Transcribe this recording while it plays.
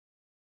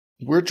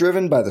We're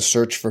driven by the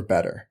search for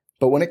better.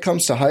 But when it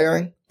comes to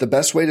hiring, the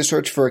best way to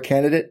search for a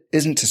candidate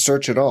isn't to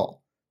search at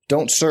all.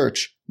 Don't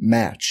search,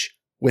 match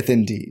with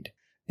Indeed.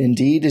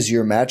 Indeed is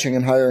your matching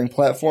and hiring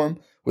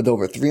platform with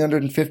over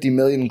 350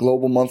 million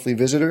global monthly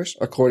visitors,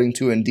 according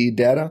to Indeed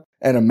data,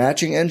 and a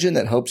matching engine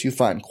that helps you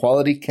find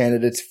quality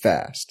candidates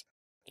fast.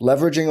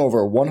 Leveraging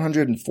over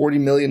 140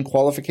 million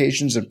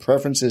qualifications and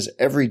preferences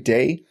every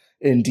day,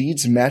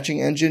 Indeed's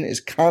matching engine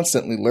is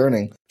constantly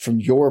learning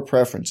from your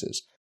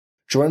preferences.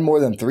 Join more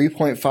than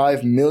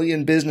 3.5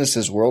 million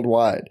businesses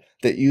worldwide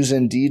that use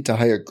Indeed to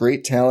hire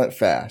great talent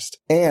fast.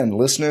 And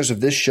listeners of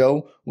this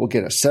show will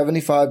get a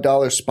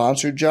 $75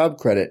 sponsored job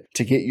credit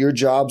to get your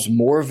jobs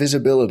more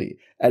visibility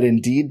at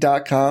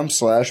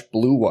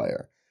Indeed.com/Blue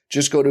Wire.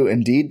 Just go to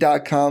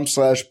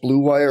Indeed.com/Blue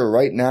Wire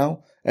right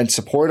now and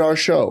support our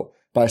show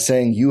by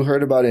saying you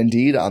heard about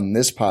Indeed on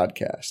this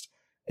podcast.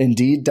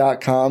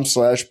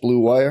 Indeed.com/Blue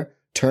Wire.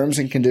 Terms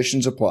and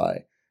conditions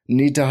apply.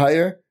 Need to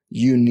hire?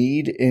 You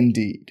need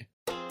Indeed.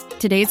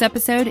 Today's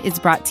episode is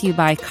brought to you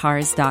by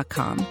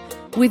Cars.com.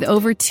 With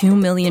over 2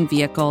 million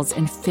vehicles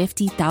and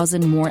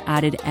 50,000 more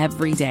added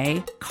every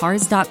day,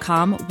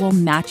 Cars.com will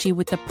match you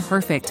with the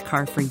perfect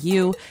car for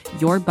you,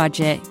 your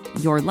budget,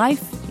 your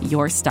life,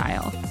 your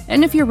style.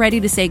 And if you're ready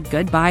to say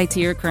goodbye to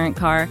your current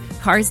car,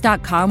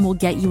 Cars.com will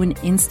get you an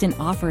instant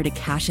offer to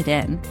cash it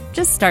in.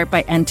 Just start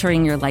by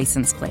entering your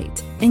license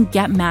plate and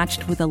get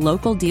matched with a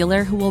local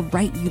dealer who will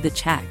write you the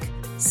check.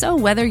 So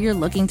whether you're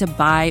looking to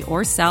buy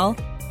or sell,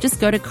 just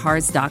go to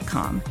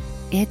Cars.com.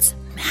 It's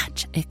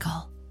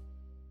magical.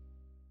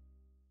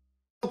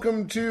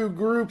 Welcome to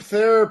Group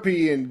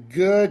Therapy, and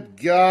good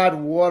God,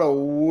 what a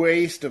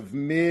waste of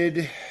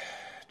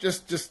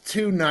just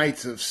 2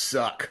 nights of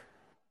suck.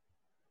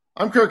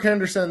 I'm Kirk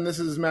Henderson. This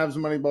is Mavs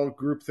Moneyball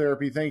Group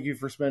Therapy. Thank you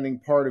for spending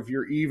part of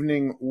your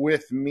evening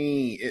with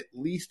me. At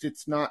least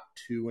it's not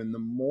 2 in the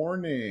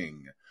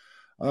morning.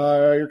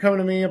 You're coming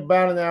to me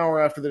about an hour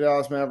after the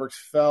Dallas Mavericks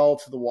fell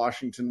to the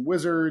Washington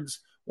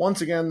Wizards.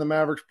 Once again, the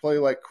Mavericks play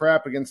like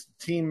crap against a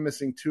team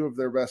missing 2 of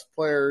their best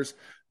players.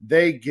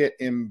 They get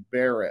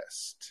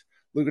embarrassed.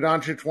 Luka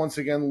Doncic once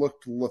again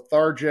looked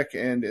lethargic,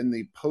 and in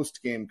the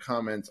post-game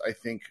comments, I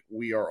think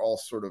we are all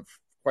sort of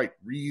quite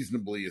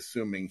reasonably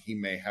assuming he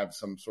may have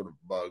some sort of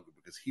bug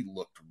because he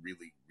looked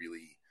really,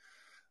 really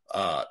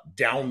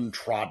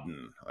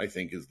downtrodden, I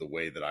think is the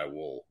way that I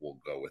will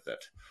go with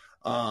it.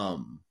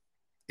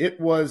 It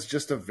was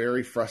just a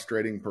very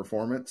frustrating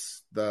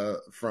performance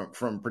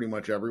from pretty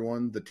much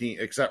everyone, the team,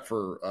 except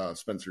for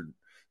Spencer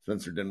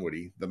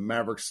Dinwiddie. The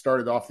Mavericks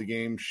started off the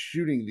game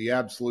shooting the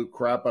absolute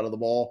crap out of the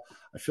ball.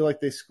 I feel like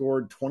they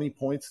scored 20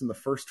 points in the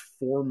first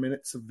 4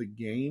 minutes of the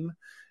game,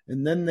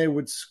 and then they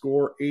would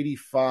score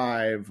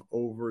 85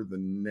 over the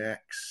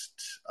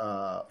next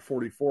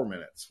 44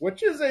 minutes,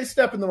 which is a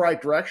step in the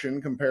right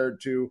direction compared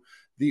to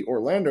the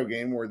Orlando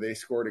game where they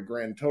scored a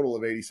grand total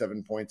of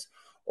 87 points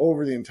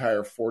over the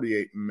entire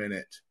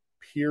 48-minute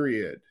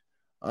period.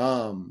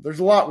 There's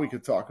a lot we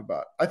could talk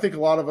about. I think a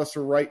lot of us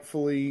are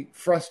rightfully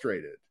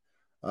frustrated.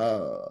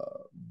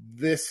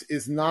 This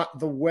is not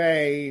the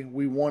way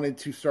we wanted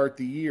to start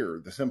the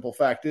year. The simple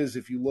fact is,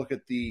 if you look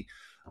at the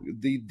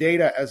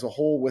data as a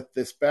whole with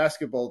this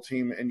basketball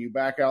team and you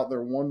back out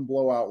their one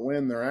blowout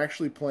win, they're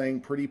actually playing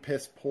pretty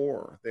piss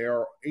poor. They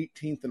are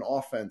 18th in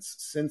offense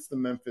since the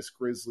Memphis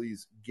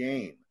Grizzlies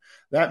game.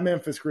 That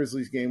Memphis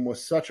Grizzlies game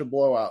was such a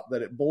blowout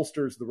that it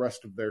bolsters the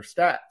rest of their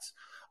stats.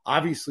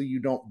 Obviously, you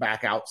don't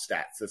back out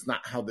stats. That's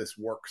not how this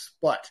works.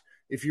 But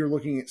if you're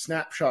looking at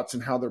snapshots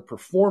and how they're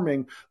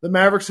performing, the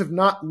Mavericks have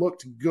not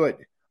looked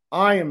good.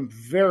 I am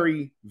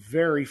very,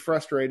 very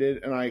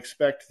frustrated, and I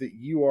expect that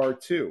you are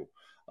too.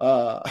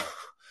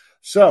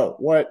 So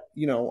what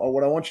I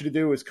want you to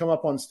do is come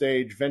up on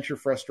stage, vent your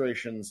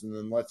frustrations, and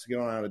then let's get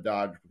on out of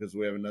Dodge because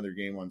we have another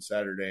game on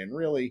Saturday. And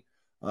really,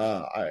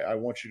 I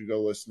want you to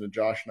go listen to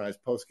Josh and I's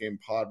post-game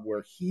pod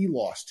where he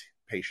lost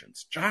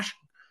patience. Josh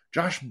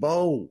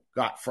Bowe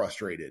got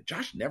frustrated.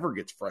 Josh never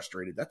gets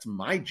frustrated. That's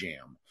my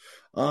jam.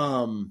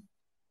 All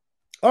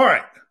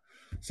right.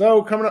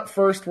 So coming up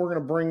first, we're going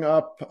to bring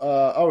up,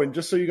 and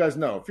just so you guys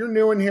know, if you're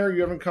new in here, you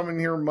haven't come in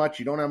here much,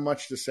 you don't have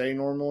much to say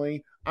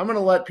normally, I'm going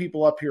to let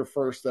people up here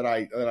first that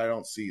I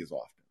don't see as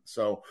often.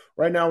 So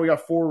right now we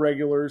got 4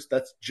 regulars.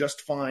 That's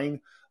just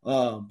fine.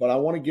 But I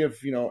want to give,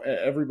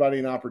 everybody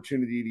an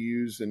opportunity to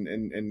use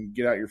and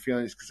get out your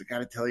feelings because I got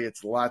to tell you,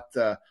 it's a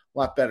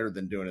lot better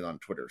than doing it on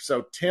Twitter.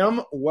 So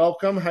Tim,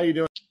 welcome. How you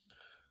doing?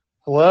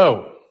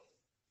 Hello.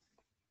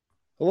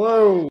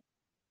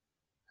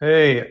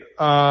 Hey,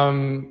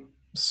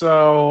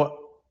 so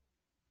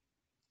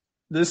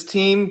this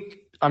team,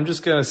 I'm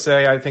just going to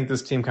say, I think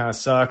this team kind of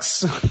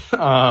sucks.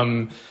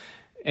 And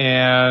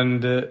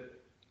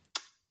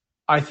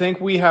I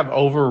think we have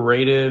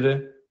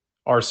overrated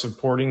our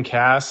supporting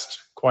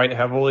cast quite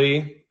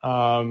heavily.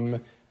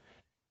 When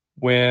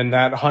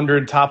that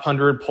top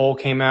 100 poll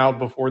came out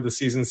before the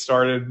season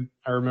started,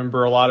 I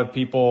remember a lot of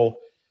people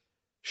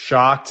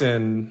shocked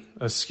and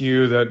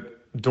askew that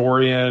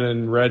Dorian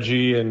and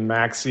Reggie and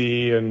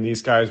Maxey and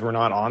these guys were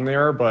not on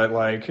there. But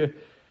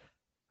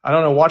I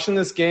don't know. Watching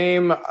this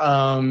game,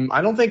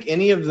 I don't think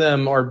any of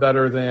them are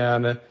better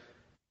than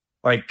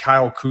like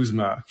Kyle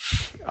Kuzma.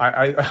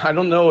 I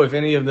don't know if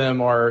any of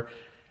them are.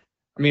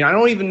 I mean, I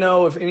don't even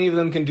know if any of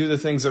them can do the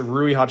things that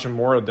Rui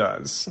Hachimura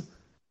does,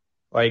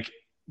 like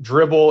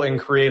dribble and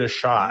create a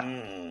shot.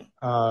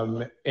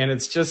 And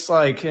it's just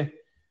like,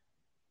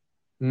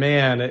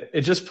 man,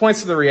 it just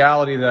points to the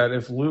reality that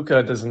if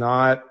Luka does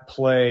not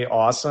play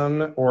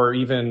awesome or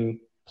even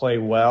play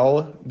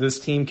well, this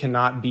team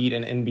cannot beat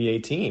an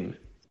NBA team.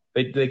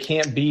 They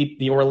can't beat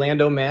the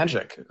Orlando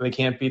Magic. They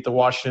can't beat the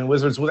Washington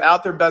Wizards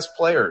without their best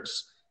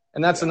players.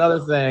 And that's another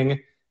thing.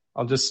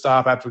 I'll just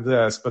stop after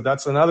this. But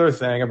that's another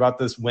thing about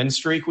this win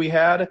streak we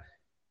had.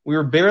 We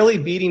were barely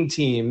beating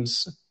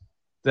teams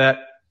that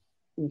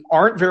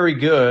aren't very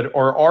good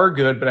or are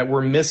good, but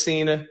we're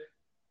missing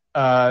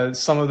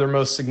some of their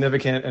most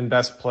significant and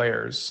best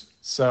players.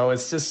 So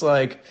it's just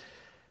like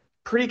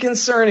pretty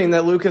concerning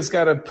that Luka's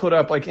got to put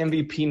up like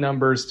MVP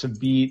numbers to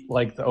beat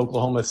like the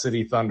Oklahoma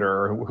City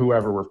Thunder or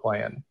whoever we're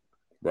playing.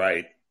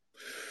 Right.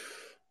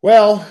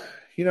 Well,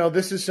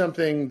 this is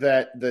something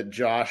that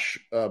Josh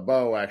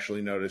Bowe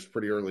actually noticed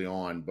pretty early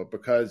on, but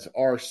because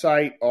our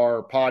site,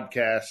 our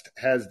podcast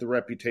has the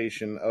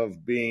reputation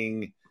of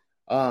being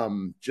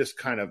just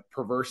kind of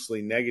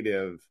perversely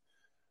negative,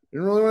 we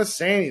didn't really want to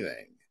say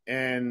anything.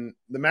 And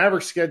the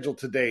Mavericks schedule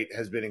to date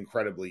has been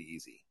incredibly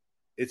easy.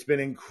 It's been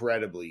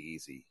incredibly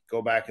easy.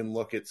 Go back and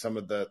look at some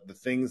of the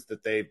things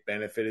that they've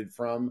benefited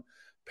from,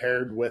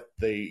 paired with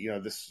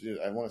this.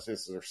 I want to say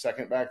this is their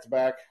second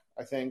back-to-back.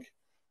 I think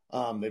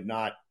they've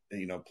not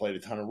played a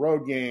ton of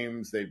road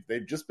games.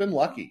 They've just been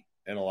lucky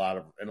in a lot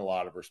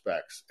of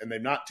respects, and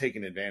they've not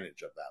taken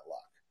advantage of that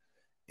luck.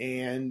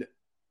 And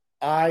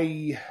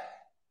I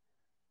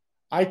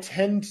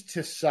tend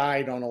to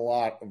side on a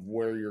lot of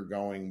where you're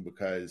going,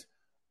 because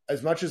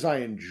as much as I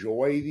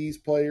enjoy these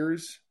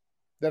players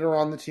that are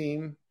on the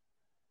team,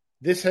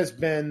 this has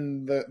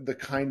been the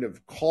kind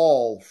of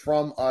call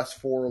from us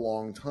for a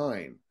long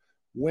time.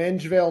 When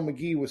JaVale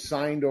McGee was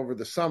signed over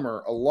the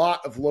summer, a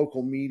lot of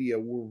local media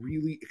were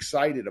really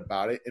excited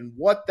about it. And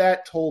what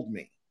that told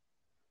me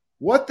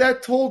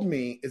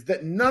is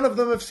that none of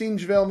them have seen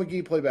JaVale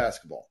McGee play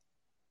basketball.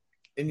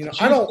 And,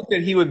 I don't think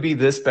that he would be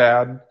this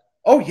bad.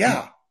 Oh,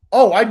 yeah.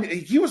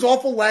 He was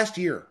awful last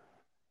year.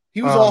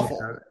 He was awful.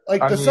 Man.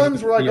 Like the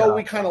Suns were like,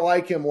 we kind of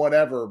like him,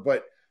 whatever.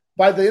 But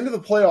by the end of the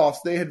playoffs,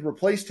 they had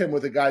replaced him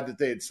with a guy that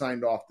they had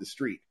signed off the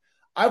street.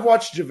 I've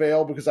watched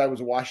JaVale because I was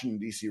a Washington,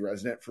 D.C.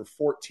 resident for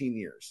 14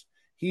 years.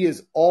 He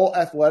is all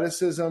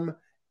athleticism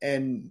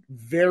and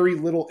very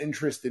little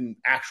interest in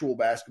actual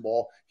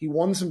basketball. He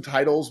won some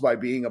titles by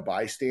being a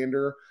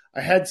bystander.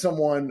 I had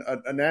someone,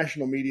 a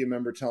national media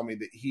member, tell me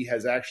that he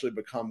has actually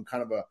become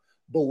kind of a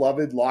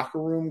beloved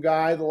locker room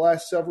guy the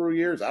last several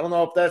years. I don't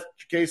know if that's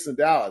the case in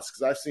Dallas,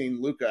 because I've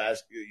seen Luka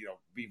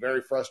be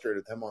very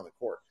frustrated with him on the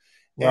court.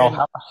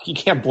 Well, you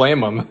can't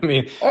blame him. I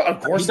mean,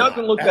 of course he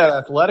doesn't look that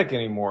athletic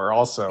anymore.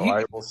 Also,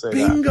 I will say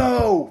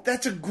bingo.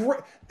 That's a great.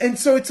 And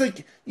so it's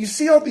like you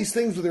see all these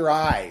things with your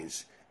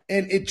eyes,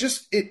 and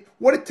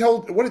what it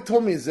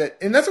told me is that,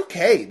 and that's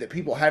okay that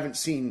people haven't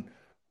seen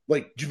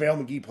like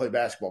JaVale McGee play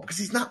basketball, because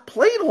he's not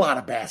played a lot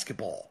of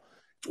basketball.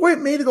 It's where it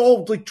made it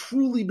all like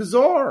truly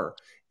bizarre.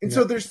 And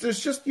so there's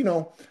just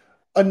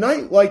a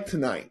night like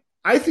tonight,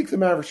 I think the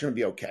Mavericks are going to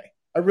be okay.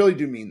 I really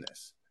do mean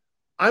this.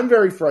 I'm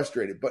very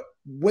frustrated, but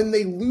when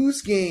they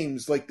lose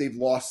games like they've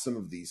lost some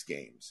of these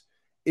games,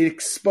 it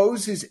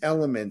exposes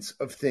elements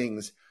of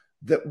things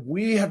that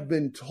we have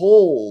been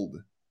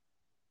told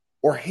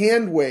or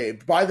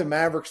hand-waved by the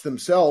Mavericks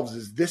themselves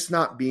as this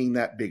not being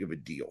that big of a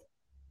deal.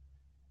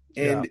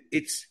 And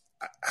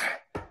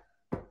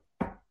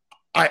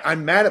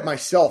I'm mad at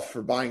myself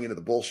for buying into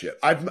the bullshit.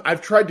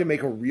 I've tried to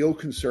make a real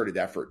concerted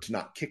effort to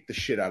not kick the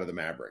shit out of the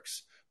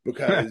Mavericks,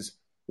 because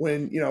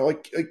when,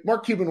 like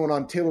Mark Cuban went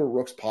on Taylor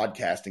Rook's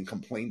podcast and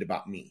complained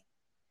about me.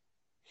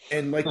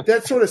 And like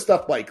that sort of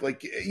stuff,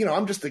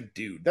 I'm just a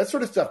dude. That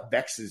sort of stuff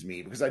vexes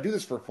me, because I do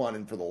this for fun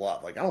and for the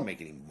love. Like, I don't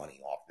make any money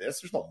off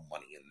this. There's no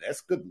money in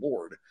this. Good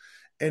Lord.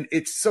 And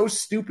it's so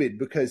stupid,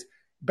 because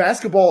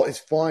basketball is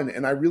fun,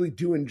 and I really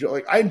do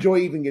enjoy, I enjoy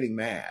even getting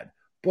mad.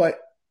 But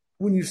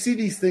when you see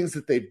these things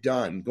that they've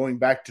done, going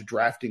back to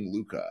drafting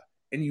Luka,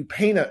 and you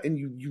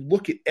you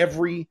look at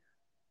every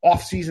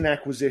offseason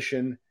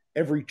acquisition,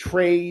 every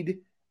trade,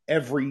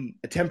 every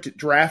attempt at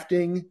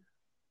drafting,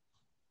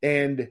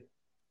 and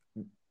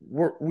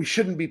we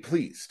shouldn't be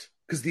pleased,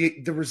 because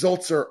the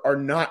results are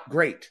not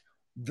great.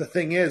 The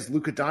thing is,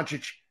 Luka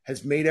Doncic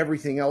has made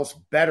everything else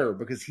better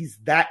because he's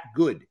that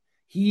good.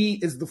 He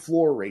is the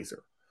floor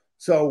raiser.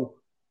 So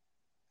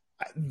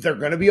they're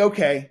going to be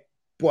okay,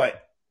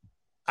 but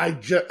I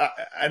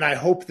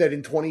hope that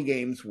in 20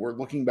 games we're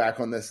looking back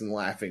on this and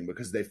laughing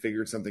because they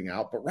figured something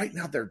out. But right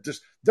now they're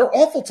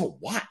awful to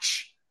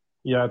watch.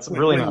 Yeah, it's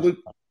really not.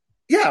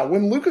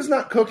 When Luka's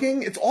not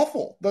cooking, it's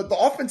awful. The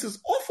offense is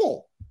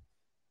awful.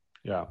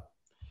 Yeah.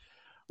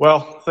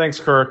 Well, thanks,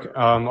 Kirk.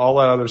 I'll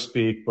let others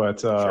speak,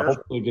 but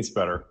hopefully it gets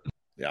better.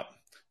 Yeah.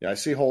 Yeah, I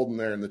see Holden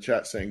there in the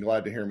chat saying,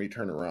 glad to hear me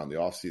turn around. The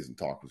offseason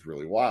talk was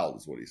really wild,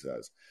 is what he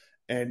says.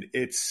 And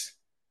it's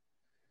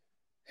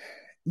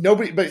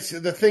nobody, but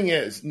the thing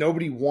is,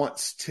 nobody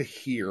wants to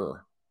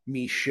hear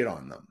me shit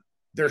on them.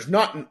 There's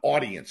not an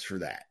audience for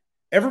that.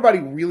 Everybody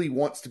really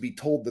wants to be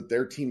told that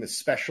their team is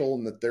special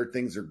and that their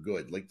things are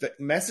good. Like the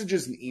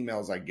messages and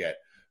emails I get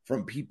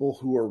from people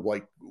who are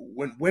like,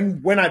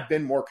 when I've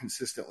been more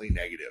consistently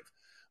negative,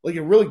 like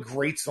it really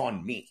grates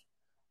on me.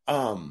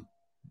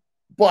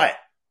 But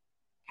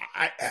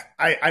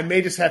I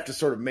may just have to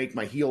sort of make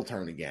my heel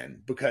turn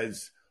again,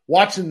 because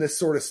watching this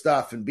sort of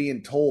stuff and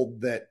being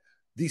told that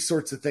these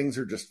sorts of things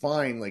are just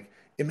fine, like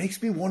it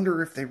makes me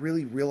wonder if they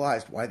really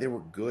realized why they were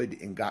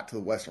good and got to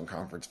the Western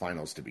Conference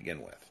Finals to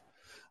begin with.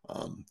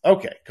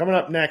 Okay, coming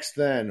up next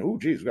then. Oh,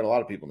 geez, we've got a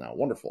lot of people now.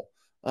 Wonderful.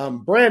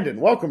 Brandon,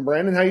 welcome,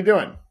 Brandon. How you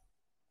doing?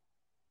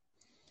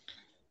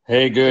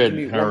 Hey,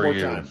 good. How are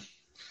you? Time.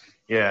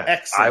 Yeah,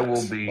 excellent. I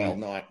will be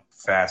not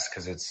fast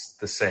because it's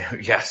the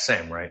same. Yeah,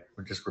 same, right?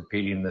 We're just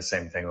repeating the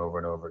same thing over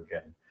and over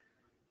again.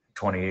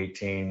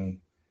 2018,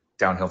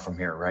 downhill from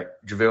here, right?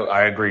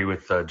 I agree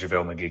with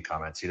JaVale McGee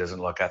comments. He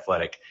doesn't look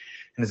athletic.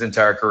 In his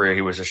entire career,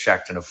 he was a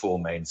Shaqtin' a Fool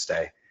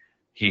mainstay.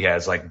 He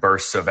has like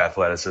bursts of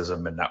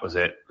athleticism, and that was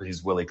it.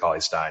 He's Willie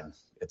Cauley-Stein.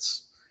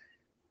 It's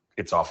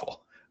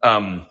awful.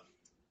 Not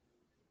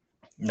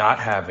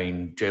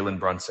having Jalen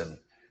Brunson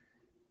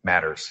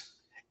matters,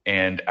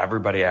 and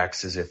everybody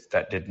acts as if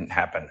that didn't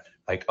happen.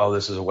 Like, oh,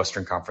 this is a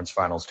Western Conference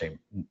Finals team.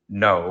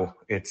 No,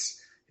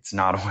 it's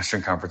not a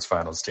Western Conference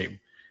Finals team.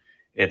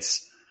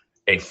 It's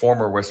a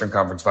former Western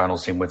Conference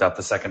Finals team without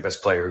the second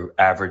best player who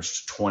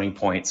averaged 20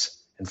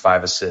 points and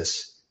 5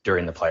 assists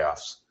during the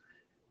playoffs.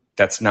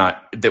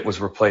 That was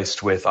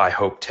replaced with, I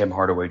hope Tim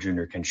Hardaway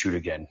Jr. can shoot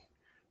again,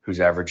 who's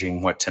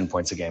averaging 10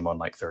 points a game on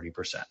like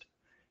 30%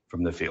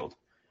 from the field.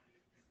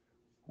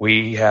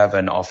 We have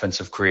an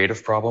offensive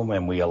creative problem,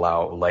 and we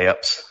allow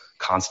layups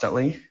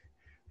constantly.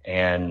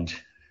 And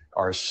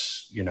our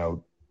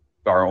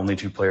only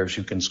two players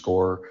who can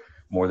score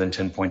more than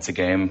 10 points a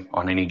game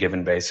on any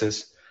given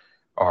basis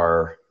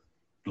are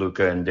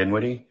Luka and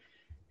Dinwiddie.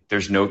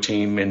 There's no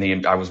team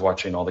I was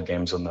watching all the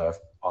games on the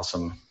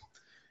awesome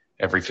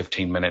every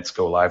 15 minutes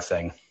go live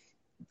thing.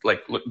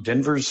 Like, look,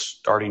 Denver's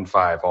starting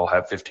 5 all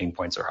have 15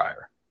 points or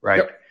higher, right?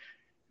 Yep.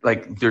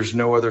 Like, there's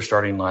no other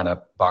starting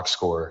lineup box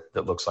score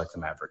that looks like the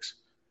Mavericks,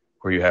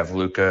 where you have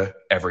Luka,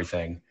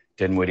 everything,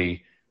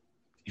 Dinwiddie,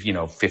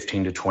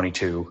 15 to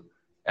 22,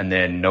 and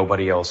then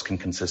nobody else can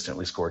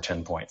consistently score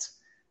 10 points.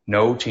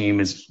 No team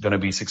is going to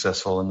be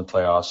successful in the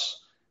playoffs.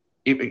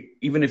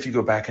 Even if you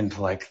go back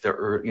into like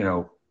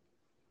the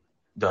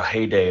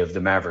heyday of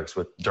the Mavericks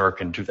with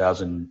Dirk in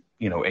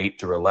 2008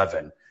 through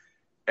 11,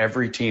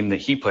 every team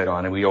that he played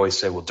on, and we always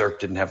say, well, Dirk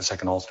didn't have a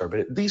second All-Star, but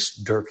at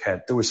least there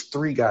was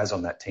 3 guys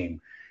on that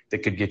team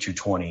that could get you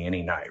 20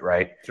 any night,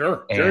 right?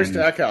 Sure. Jerry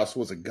Stackhouse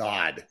was a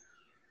god.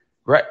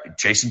 Right.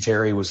 Jason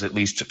Terry was at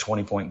least a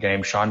 20-point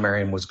game. Sean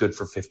Marion was good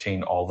for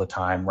 15 all the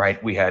time,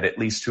 right? We had at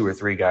least 2 or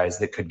 3 guys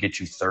that could get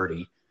you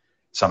 30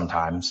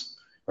 sometimes,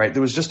 right?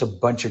 There was just a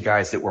bunch of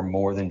guys that were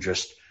more than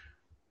just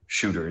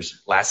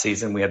shooters. Last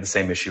season, we had the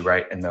same issue,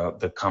 right? And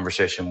the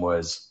conversation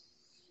was,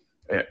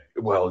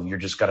 well, you're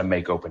just got to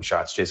make open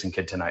shots. Jason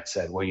Kidd tonight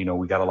said, well,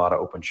 we got a lot of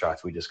open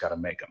shots. We just got to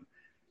make them.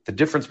 The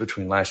difference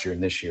between last year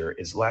and this year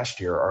is last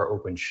year our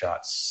open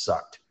shots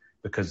sucked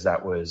because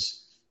that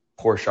was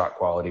poor shot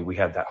quality. We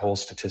had that whole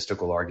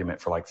statistical argument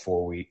for like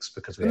 4 weeks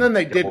because and then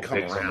they did come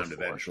around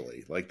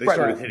eventually. Like they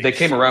started hitting. They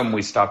came around when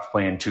we stopped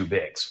playing 2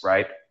 bigs,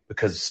 right?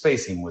 Because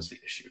spacing was the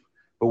issue.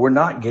 But we're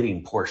not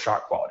getting poor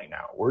shot quality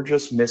now. We're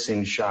just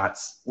missing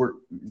shots. We're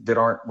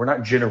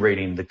not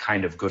generating the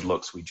kind of good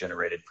looks we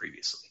generated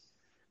previously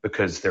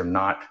because they're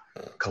not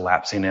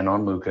collapsing in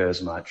on Luka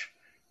as much.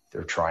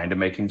 They're trying to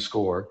make him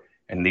score.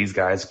 And these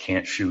guys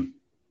can't shoot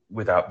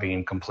without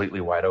being completely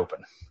wide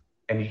open.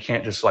 And you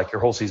can't just your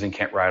whole season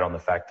can't ride on the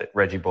fact that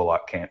Reggie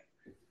Bullock can't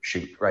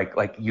shoot, right?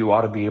 Like, you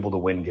ought to be able to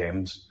win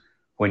games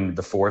when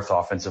the 4th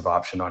offensive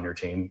option on your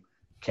team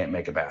can't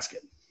make a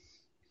basket.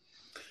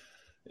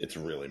 It's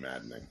really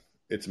maddening.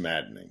 It's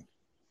maddening.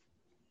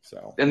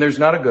 So, and there's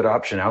not a good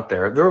option out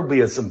there. There will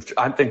be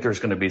I think there's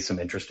going to be some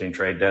interesting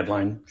trade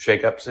deadline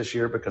shakeups this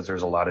year because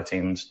there's a lot of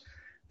teams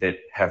that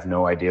have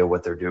no idea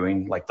what they're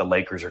doing. Like the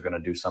Lakers are going to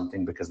do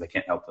something because they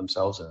can't help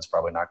themselves, and it's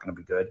probably not going to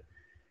be good.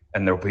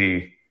 And there'll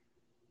be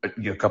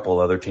a couple of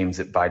other teams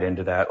that bite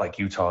into that. Like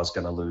Utah is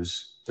going to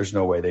lose. There's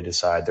no way they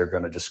decide they're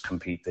going to just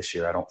compete this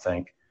year, I don't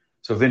think.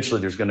 So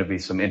eventually there's going to be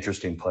some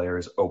interesting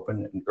players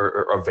open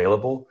or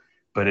available,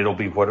 but it'll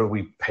be, what do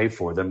we pay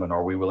for them? And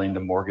are we willing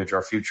to mortgage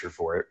our future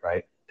for it,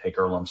 right? Take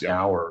our lumps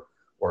now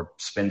or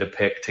spend a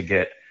pick to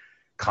get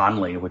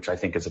Conley, which I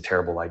think is a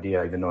terrible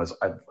idea, even though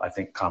I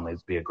think Conley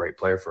would be a great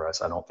player for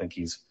us. I don't think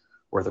he's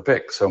worth a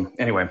pick. So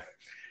anyway,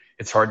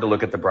 it's hard to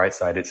look at the bright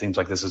side. It seems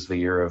like this is the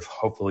year of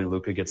hopefully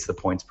Luka gets the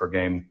points per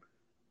game,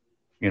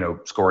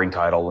 scoring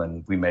title,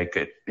 and we make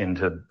it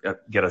into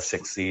get a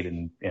 6th seed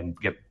and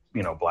get,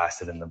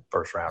 blasted in the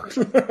first round.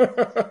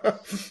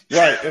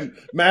 Right. And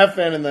Mav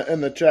fan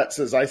in the chat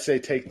says, I say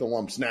take the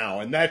lumps now.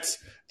 And that's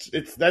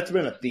that's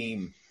been a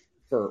theme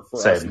for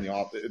us in the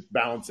office. It's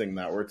balancing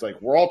that, where it's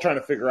like we're all trying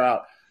to figure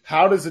out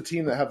how does a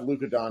team that have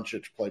Luka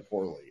Doncic play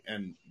poorly,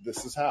 and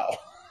this is how.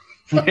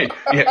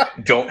 Yeah,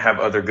 don't have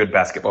other good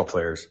basketball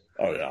players.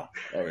 Oh yeah.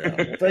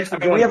 Well, thanks for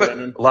joining. We have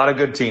Brendan. a lot of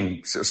good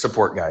team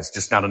support guys,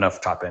 just not enough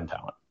top end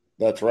talent.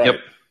 That's right. Yep.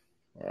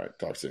 All right.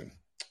 Talk soon.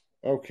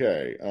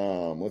 Okay.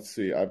 Let's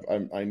see.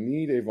 I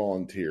need a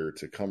volunteer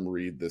to come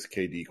read this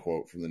KD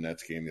quote from the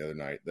Nets game the other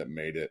night that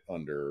made it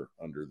under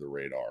the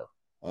radar.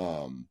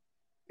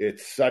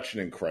 It's an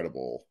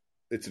incredible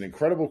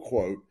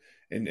quote.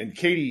 And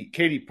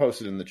Katie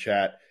posted in the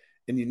chat,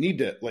 and you need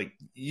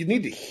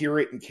to hear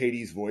it in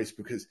Katie's voice,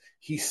 because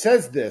he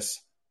says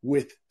this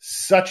with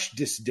such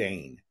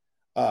disdain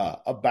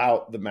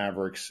about the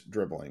Mavericks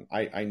dribbling.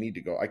 I need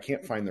to go. I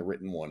can't find the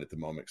written one at the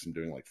moment because I'm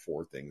doing like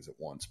 4 things at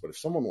once. But if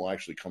someone will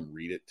actually come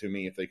read it to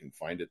me, if they can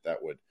find it,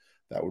 that would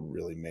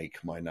really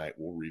make my night.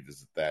 We'll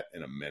revisit that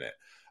in a minute.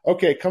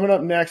 Okay, coming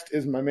up next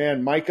is my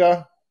man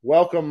Micah.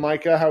 Welcome,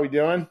 Micah. How we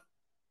doing?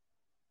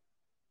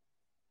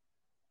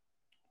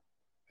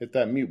 Hit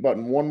that mute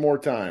button one more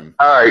time.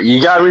 All right,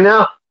 you got me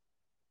now?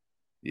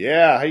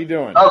 Yeah, how you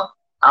doing?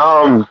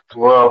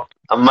 Well,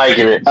 I'm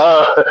making it.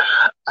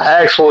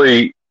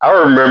 I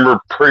remember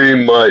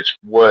pretty much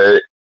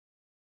what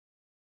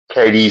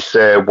KD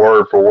said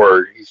word for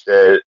word. He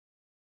said,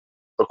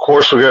 of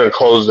course we're going to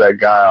close that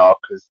guy off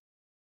because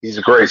he's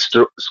a great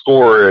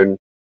scorer, and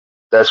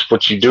that's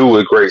what you do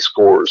with great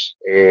scorers.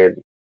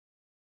 And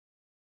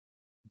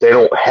they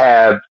don't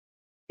have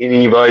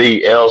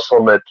anybody else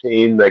on that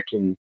team that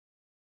can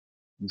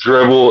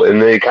dribble,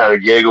 and then he kind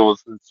of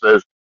giggles and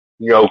says,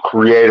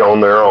 create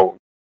on their own.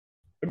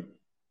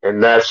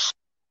 And that's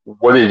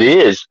what it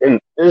is. And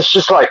it's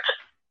just like,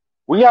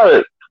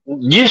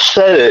 you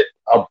said it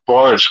a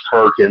bunch,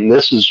 Kirk, and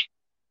this is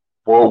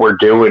what we're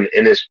doing.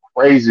 And it's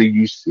crazy.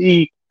 You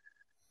see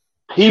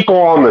people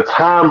on the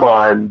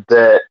timeline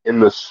that in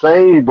the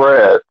same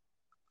breath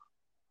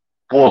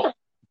will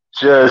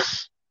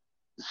just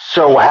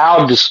show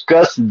how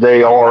disgusted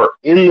they are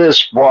in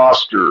this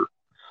roster.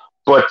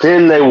 But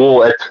then they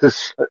will,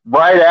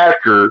 right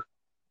after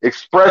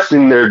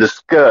expressing their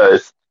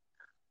disgust,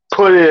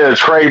 put it in a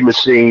trade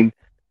machine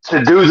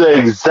to do the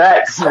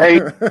exact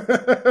same.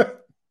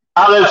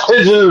 How this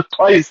into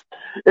place,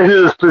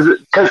 into this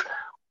position, because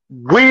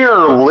we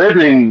are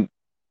living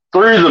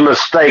through the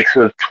mistakes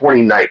of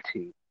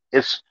 2019.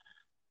 It's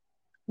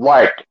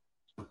like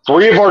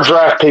 3 of our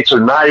draft picks are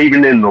not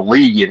even in the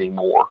league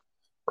anymore,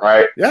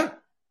 right? Yeah.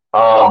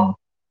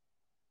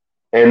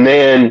 And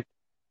then,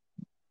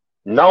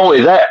 not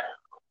only that,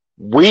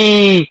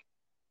 when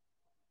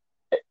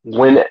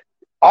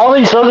all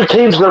these other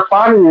teams, they're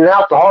finding it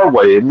out the hard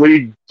way, and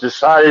we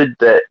decided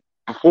that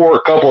before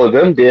a couple of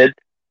them did,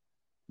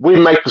 we'd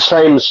make the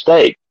same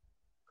mistake.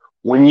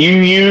 When you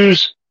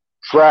use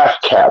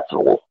draft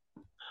capital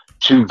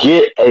to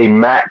get a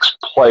max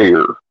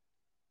player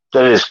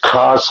that is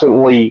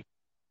constantly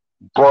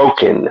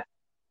broken,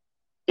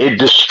 it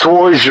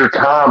destroys your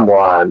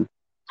timeline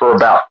for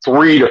about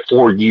 3 to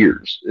 4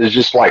 years. It's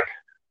just like,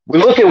 we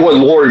look at what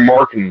Lauri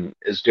Markkanen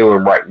is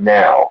doing right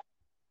now,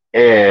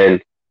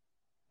 and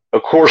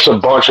of course a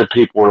bunch of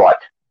people were like,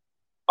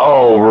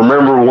 oh,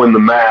 remember when the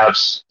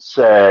Mavs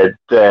said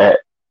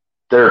that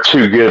they're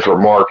too good for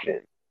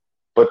Markkanen?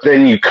 But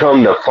then you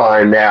come to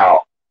find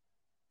out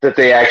that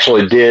they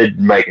actually did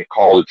make a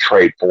call to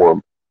trade for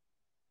him.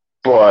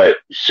 But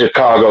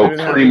Chicago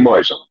pretty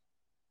much.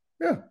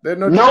 Yeah,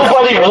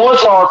 nobody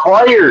wants our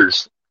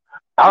players.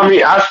 I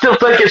mean, I still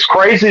think it's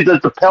crazy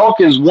that the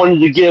Pelicans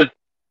wanted to give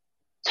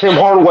Tim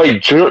Hardaway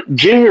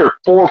Jr.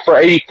 4 for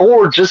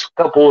 $84 just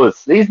a couple of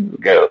seasons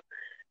ago.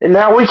 And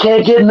now we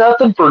can't get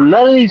nothing for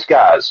none of these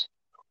guys.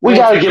 We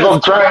got to give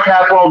up draft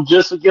capital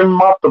just to get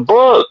them off the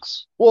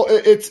books. Well,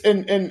 it's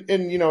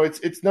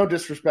it's no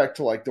disrespect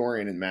to like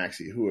Dorian and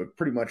Maxey, who have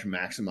pretty much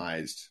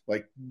maximized.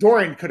 Like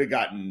Dorian could have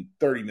gotten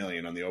 $30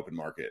 million on the open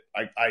market.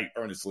 I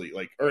honestly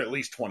or at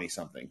least 20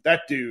 something.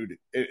 That dude,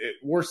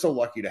 we're so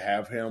lucky to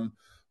have him.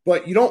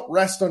 But you don't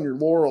rest on your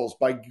laurels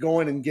by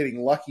going and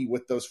getting lucky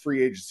with those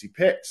free agency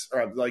picks,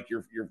 or like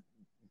your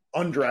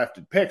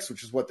undrafted picks,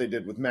 which is what they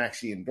did with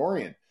Maxey and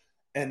Dorian.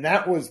 And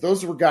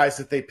those were guys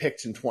that they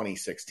picked in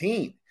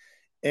 2016.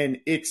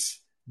 And it's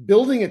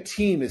building a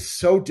team is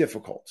so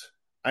difficult.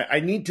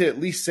 I need to at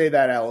least say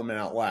that element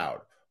out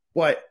loud.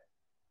 But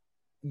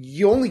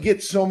you only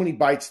get so many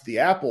bites of the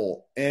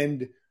apple.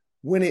 And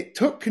when it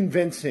took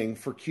convincing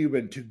for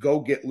Cuban to go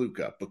get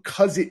Luka,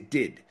 because it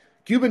did,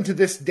 Cuban to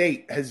this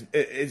date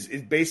is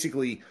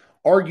basically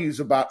argues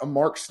about a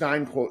Mark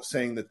Stein quote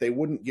saying that they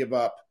wouldn't give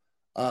up.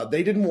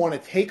 They didn't want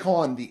to take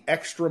on the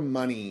extra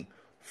money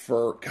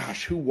for,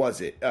 who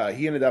was it?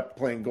 He ended up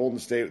playing Golden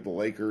State with the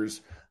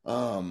Lakers.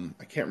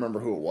 I can't remember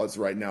who it was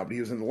right now, but he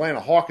was an Atlanta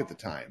Hawk at the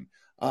time.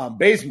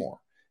 Bazemore.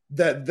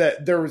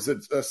 That there was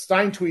a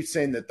Stein tweet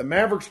saying that the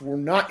Mavericks were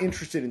not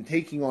interested in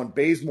taking on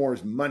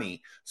Bazemore's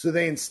money, so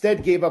they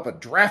instead gave up a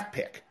draft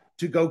pick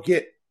to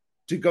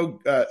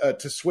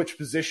switch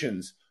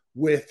positions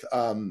with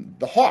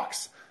the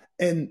Hawks.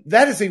 And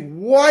that is a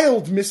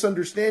wild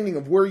misunderstanding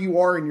of where you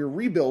are in your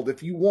rebuild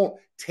if you won't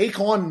take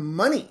on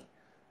money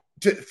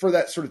for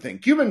that sort of thing.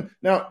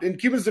 Now, in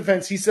Cuban's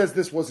defense, he says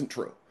this wasn't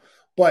true.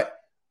 But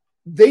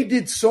they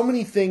did so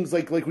many things,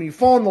 like when you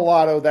fall in the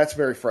lotto, that's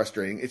very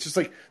frustrating. It's just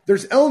like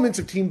there's elements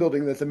of team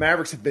building that the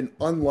Mavericks have been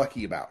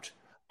unlucky about.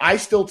 I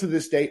still, to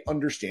this day,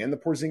 understand the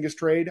Porzingis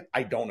trade.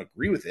 I don't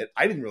agree with it.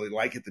 I didn't really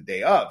like it the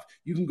day of.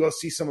 You can go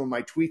see some of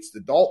my tweets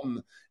to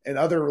Dalton and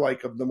other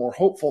of the more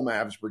hopeful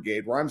Mavs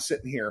brigade, where I'm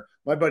sitting here.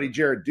 My buddy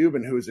Jared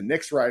Dubin, who was a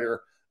Knicks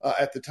writer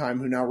at the time,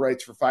 who now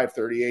writes for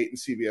 538 and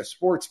CBS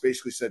Sports,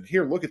 basically said,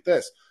 here, look at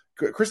this.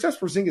 Kristaps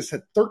Porzingis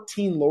had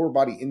 13 lower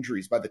body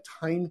injuries by the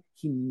time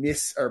he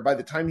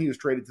was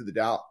traded to the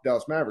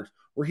Dallas Mavericks,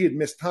 where he had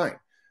missed time.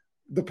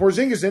 The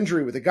Porzingis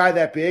injury with a guy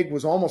that big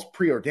was almost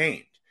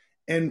preordained.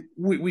 And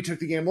we took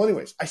the gamble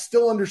anyways. I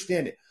still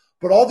understand it.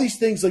 But all these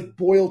things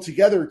boil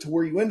together to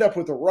where you end up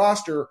with a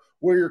roster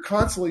where you're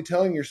constantly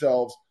telling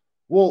yourselves,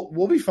 well,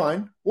 we'll be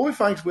fine. We'll be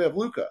fine because we have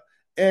Luka.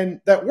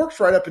 And that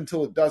works right up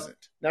until it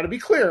doesn't. Now, to be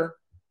clear,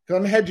 because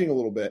I'm hedging a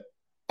little bit,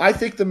 I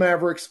think the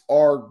Mavericks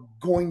are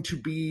going to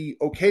be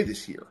okay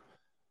this year.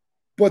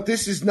 But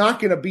this is not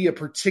going to be a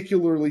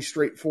particularly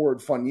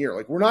straightforward, fun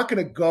year. We're not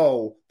going to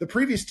go – the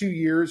previous 2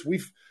 years,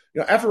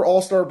 after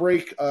All-Star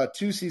break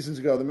 2 seasons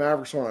ago, the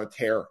Mavericks went on a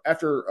tear.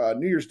 After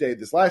New Year's Day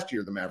this last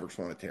year, the Mavericks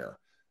went on a tear.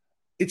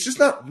 It's just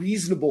not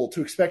reasonable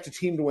to expect a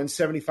team to win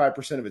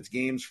 75% of its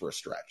games for a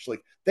stretch.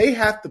 They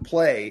have to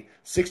play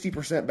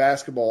 60%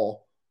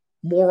 basketball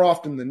more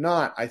often than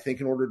not, I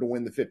think, in order to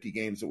win the 50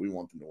 games that we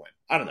want them to win.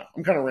 I don't know.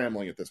 I'm kind of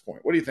rambling at this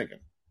point. What are you thinking?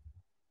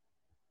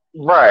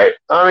 Right.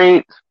 I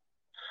mean,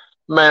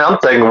 man, I'm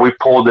thinking we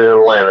pulled in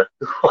Atlanta.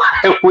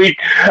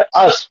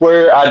 I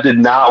swear I did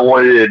not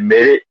want to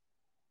admit it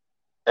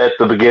at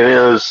the beginning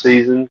of the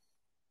season.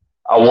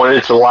 I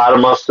wanted to lie to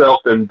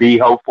myself and be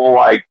hopeful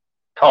like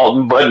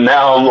Dalton, but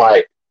now I'm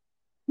like,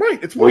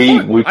 right, it's more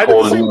fun. We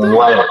pulled in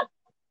Atlanta.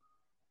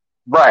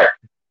 Right.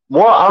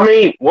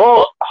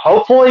 Well,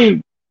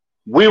 hopefully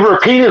we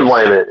repeat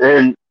Atlanta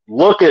and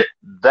look at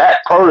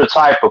that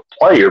prototype of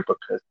player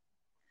because,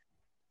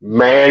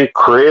 man,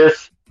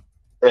 Chris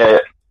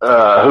at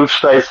Hoop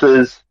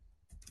Spaces,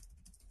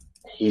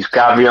 he's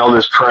got me on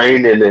this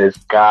train and has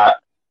got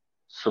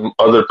some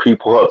other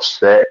people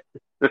upset,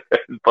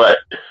 but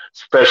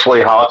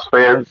especially Hawks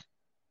fans.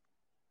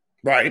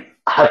 Right.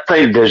 I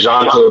think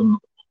DeJounte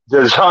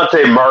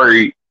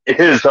Murray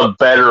is a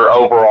better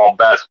overall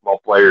basketball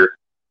player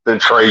than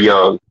Trae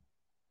Young.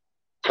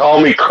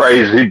 Call me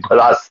crazy, but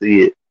I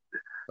see it.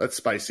 That's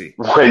spicy.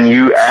 When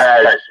you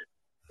add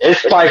 –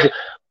 it's spicy.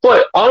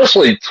 But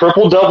honestly,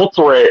 triple-double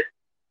threat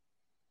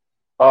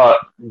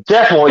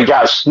definitely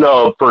got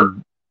snubbed for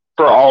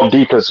all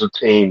defensive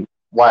team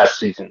last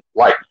season.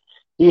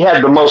 He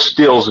had the most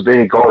steals of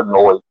any guard in the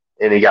league,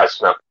 and he got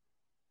snubbed.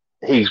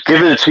 He's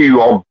giving it to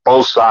you on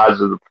both sides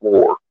of the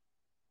floor.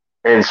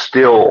 And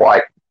still,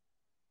 I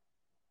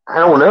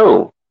don't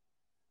know.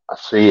 I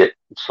see it.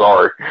 I'm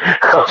sorry.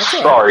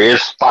 Sorry.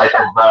 It's spicy,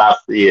 but I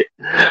see it.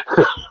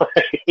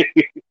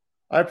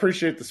 I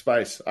appreciate the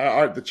spice.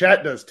 The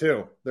chat does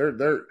too.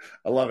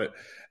 I love it.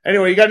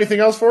 Anyway, you got anything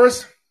else for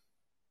us?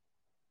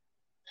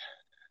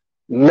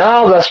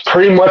 No, that's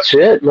pretty much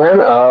it, man.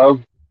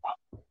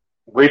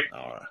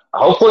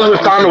 Hopefully we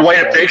found a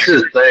way to fix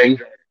this thing.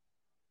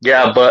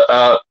 Yeah, but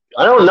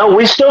I don't know.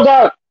 We still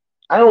got.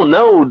 I don't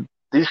know.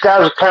 These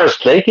guys are kind of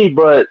stinky,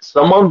 but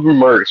some of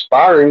them are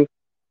expiring.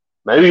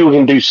 Maybe we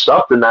can do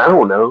something. I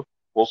don't know.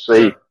 We'll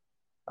see. Sure.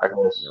 I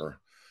guess. Sure.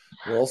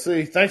 We'll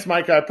see. Thanks,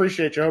 Mike. I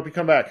appreciate you. I hope you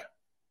come back.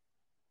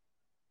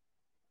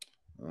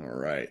 All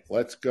right.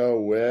 Let's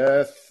go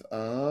with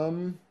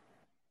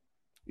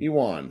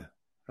Ewan.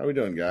 How we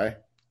doing, guy?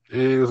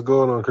 Hey, what's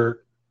going on,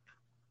 Kirk?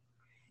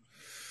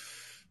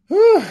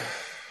 I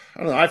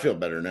don't know. I feel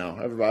better now,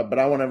 but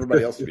I want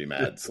everybody else to be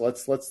mad. So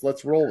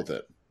let's roll with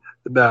it.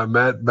 Nah,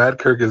 Matt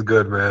Kirk is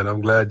good, man.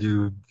 I'm glad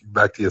you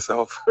back to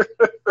yourself.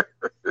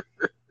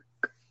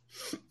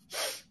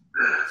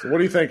 So what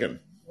are you thinking?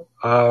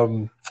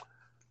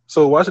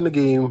 So watching the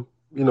game,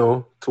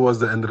 towards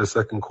the end of the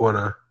second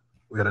quarter,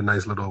 we had a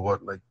nice little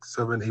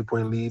 7-8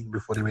 point lead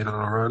before they made it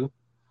on a run,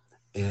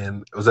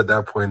 and it was at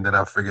that point that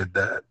I figured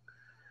that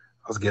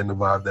I was getting the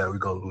vibe that we're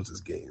gonna lose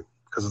this game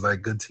because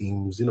it's good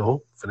teams,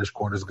 finish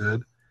quarters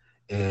good,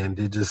 and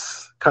they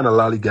just kind of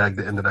lollygagged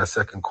the end of that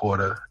second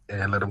quarter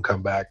and let them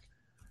come back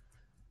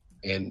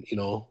and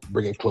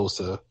bring it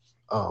closer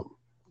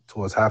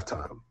towards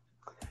halftime.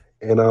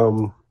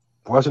 And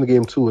watching the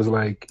game too is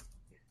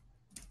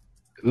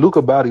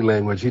Luka body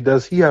language. He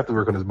have to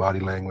work on his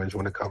body language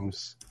when it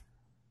comes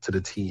to the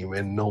team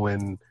and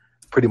knowing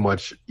pretty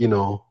much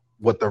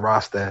what the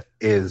roster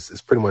is.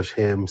 It's pretty much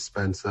him,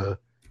 Spencer,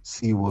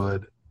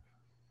 Seawood,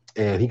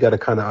 and he got to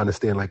kind of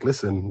understand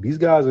listen, these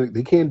guys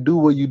they can't do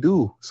what you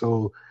do.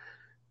 So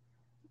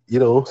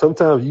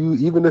sometimes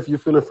even if you're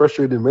feeling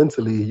frustrated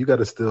mentally, you got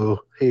to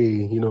still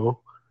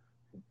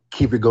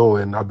keep it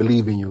going. I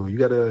believe in you. You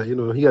gotta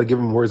he gotta give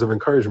him words of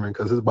encouragement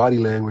because his body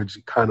language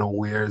kind of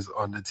wears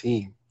on the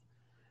team.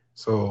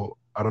 So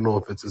I don't know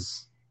if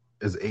it's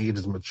his age,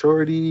 his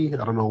maturity.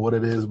 I don't know what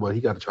it is, but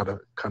he got to try to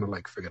kind of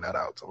like figure that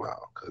out somehow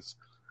because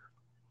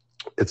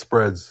it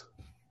spreads,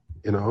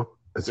 you know.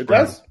 It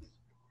does.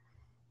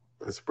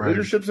 It spreads.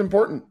 Leadership's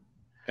important,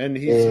 and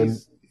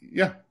he's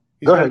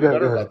go ahead,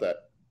 better about that.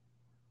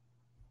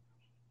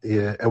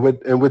 Yeah, and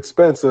with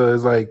Spencer,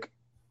 it's like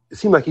it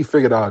seemed like he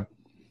figured out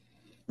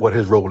what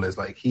his role is.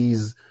 Like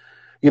he's,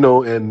 you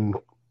know, and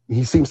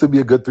he seems to be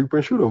a good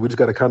 3-point shooter. We just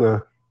got to kind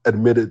of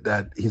admit it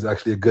that he's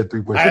actually a good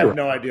 3-point shooter. I have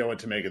no idea what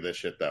to make of this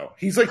shit, though.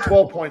 He's like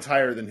 12 points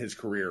higher than his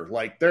career.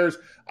 Like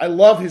I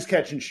love his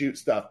catch and shoot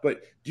stuff,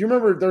 but do you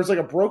remember there's like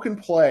a broken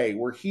play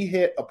where he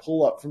hit a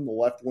pull up from the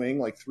left wing,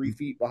 like 3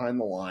 feet behind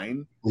the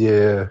line?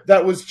 Yeah.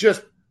 That was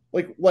just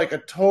like a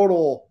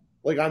total,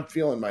 like I'm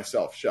feeling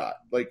myself shot.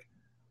 Like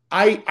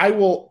I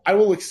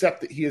will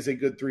accept that he is a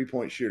good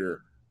 3-point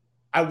shooter.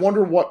 I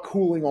wonder what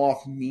cooling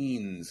off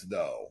means,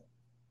 though.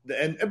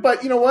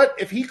 But you know what?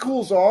 If he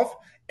cools off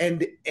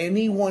and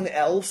anyone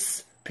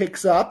else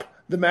picks up,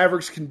 the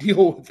Mavericks can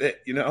deal with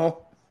it, you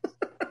know?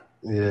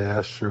 Yeah,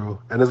 that's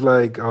true. And it's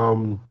like, I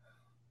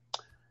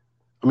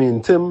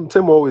mean,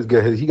 Tim always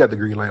he got the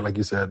green light, like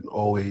you said,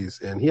 always.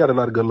 And he had a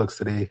lot of good looks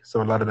today,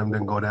 so a lot of them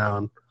didn't go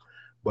down.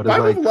 But it's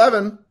 5 like of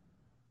 11.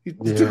 He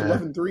took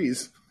 11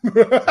 threes.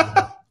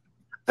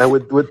 And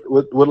with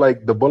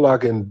like the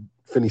Bullock and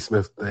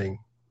Finney-Smith thing,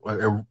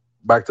 and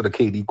back to the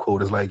KD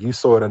quote, it's like you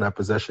saw it in that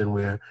possession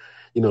where,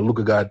 you know,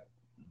 Luka got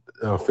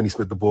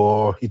Finney-Smith the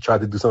ball. He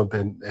tried to do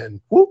something and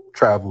whoop,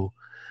 travel.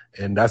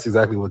 And that's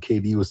exactly what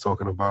KD was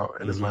talking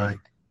about. And it's like,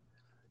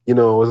 you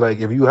know, it's like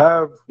if you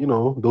have, you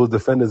know, those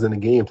defenders in the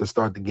game to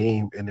start the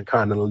game and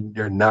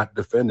they're not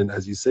defending,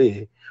 as you say,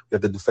 you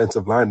have the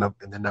defensive lineup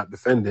and they're not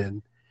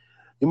defending,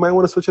 you might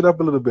want to switch it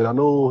up a little bit. I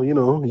know, you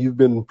know, you've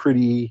been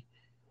pretty,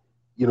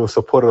 you know,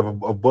 supportive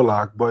of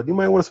Bullock, but you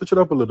might want to switch it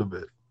up a little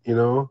bit, you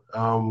know.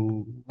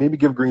 Maybe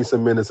give Green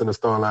some minutes in the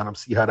starting lineup,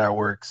 see how that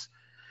works,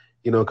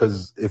 you know,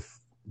 because if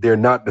they're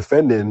not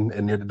defending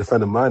and they're the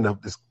defending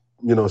lineup, it's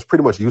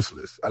pretty much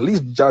useless. At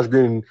least Josh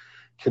Green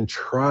can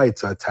try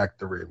to attack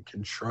the rim,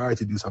 can try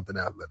to do something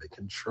athletic,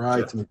 can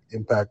try to make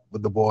impact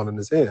with the ball in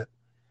his hand,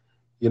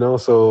 you know.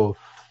 So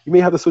you may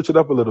have to switch it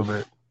up a little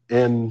bit.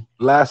 And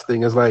last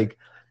thing is like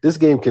this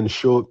game can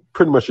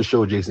pretty much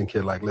show Jason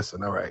Kidd, like,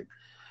 listen, all right,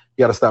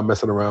 you got to stop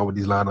messing around with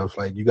these lineups.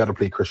 Like, you got to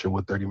play Christian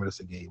with 30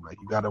 minutes a game. Like,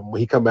 you got to, when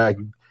he come back,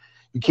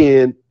 you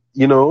can't,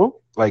 you know,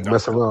 like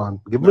mess around.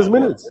 Give him his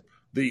minutes.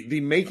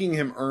 The making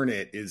him earn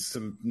it is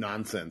some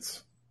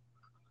nonsense.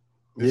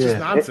 It's just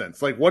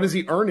nonsense. Like, what is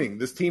he earning?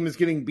 This team is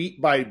getting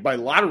beat by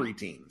lottery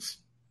teams.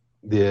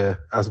 Yeah,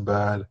 that's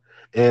bad.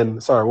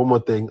 And sorry, one more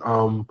thing.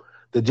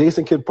 The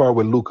Jason Kidd part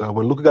with Luka,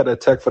 when Luka got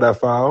that tech for that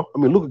foul, I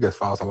mean, Luka gets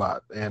fouls a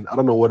lot. And I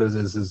don't know what it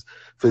is, his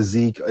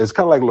physique. It's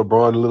kind of like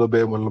LeBron a little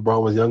bit. When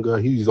LeBron was younger,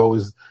 he used to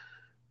always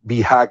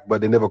be hacked,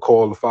 but they never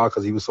called the foul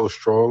because he was so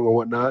strong or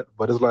whatnot.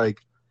 But it's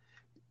like,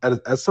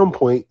 at some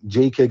point,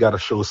 J.K. got to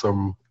show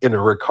some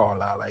inner Rick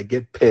Carlisle, like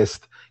get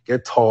pissed,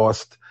 get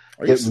tossed,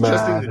 Are you get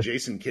suggesting mad. the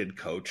Jason Kidd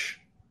coach?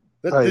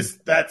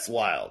 That's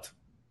wild.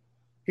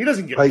 He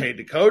doesn't get paid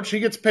to coach. He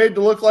gets paid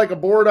to look like a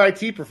bored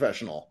IT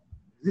professional.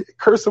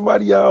 Curse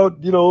somebody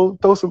out, you know,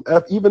 throw some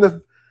F. Even if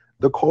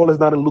the call is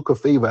not in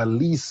Luka's favor, at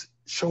least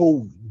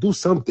do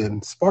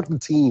something, spark the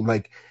team.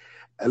 Like,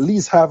 at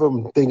least have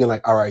them thinking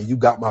like, all right, you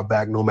got my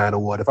back no matter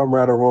what. If I'm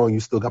right or wrong,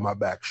 you still got my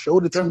back. Show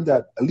the team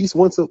that at least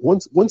once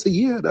a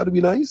year. That'd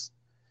be nice,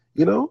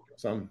 you know.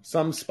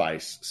 Some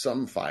spice,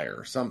 some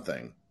fire,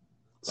 something.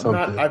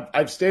 Something.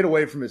 I've stayed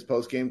away from his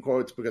post game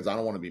quotes because I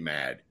don't want to be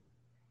mad.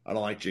 I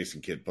don't like Jason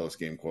Kidd post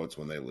game quotes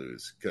when they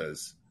lose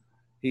because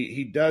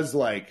he does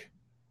like.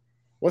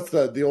 What's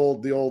the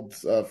old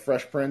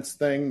Fresh Prince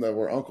thing that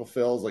where Uncle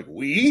Phil's like,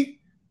 we?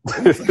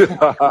 Yeah,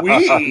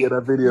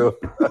 that video.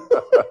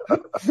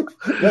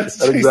 That's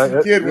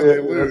Jason Kidd when they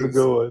lose. That's a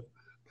good one.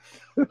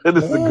 That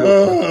is a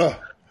good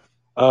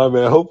one.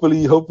 Man,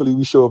 hopefully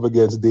we show up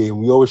against Dame.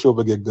 We always show up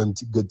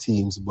against good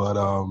teams, but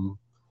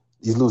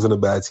these losing to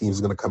bad teams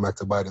is going to come back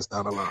to bite us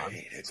down the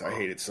line. I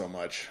hate it so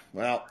much.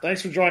 Well,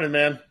 thanks for joining,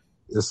 man.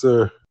 Yes,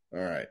 sir. All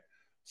right.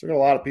 So we got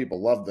a lot of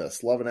people love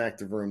this. Love an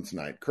active room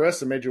tonight.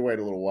 Chris, I made you wait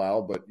a little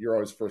while, but you're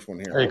always the first one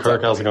here. Hey,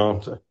 Kirk, how's it going?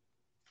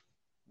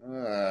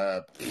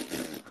 I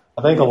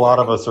think a lot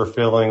of us are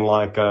feeling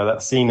like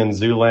that scene in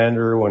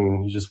Zoolander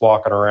when he's just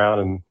walking around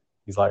and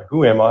he's like,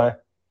 "Who am I?"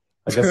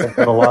 I guess I've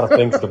got a lot of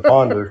things to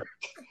ponder.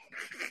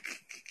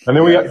 And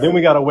then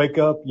we got to wake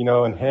up, you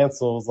know, and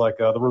Hansel's like,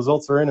 "The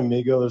results are in,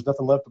 amigo. There's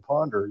nothing left to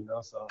ponder," you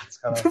know. So it's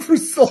kind of the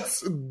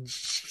results.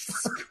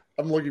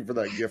 I'm looking for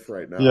that GIF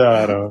right now. Yeah,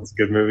 I know. It's a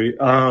good movie.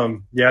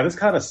 Yeah, this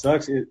kind of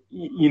sucks.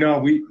 You know,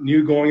 we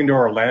knew going into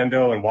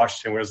Orlando and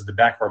Washington was at the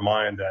back of our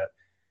mind that,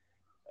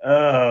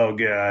 oh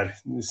God,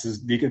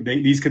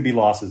 these could be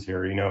losses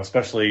here. You know,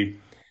 especially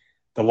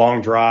the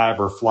long drive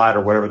or flight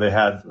or whatever they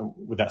had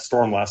with that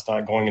storm last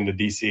night going into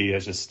DC.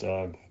 It's just,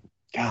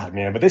 God,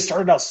 man. But they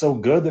started out so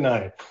good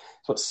tonight.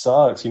 So it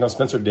sucks. You know,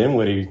 Spencer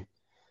Dinwiddie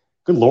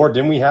good Lord,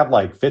 didn't we have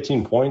like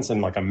 15 points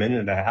in like a minute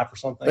and a half or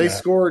something? They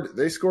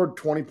scored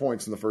 20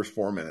 points in the first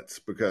 4 minutes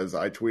because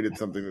I tweeted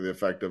something to the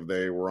effect of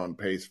they were on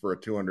pace for a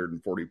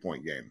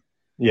 240-point game.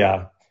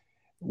 Yeah.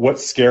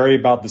 What's scary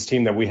about this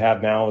team that we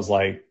have now is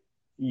like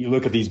you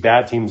look at these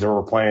bad teams that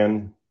we're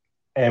playing,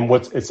 and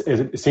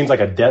it seems like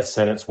a death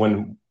sentence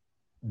when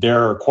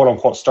their quote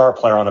unquote star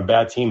player on a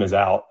bad team is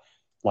out.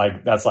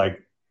 Like that's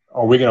like,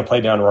 are we going to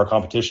play down to our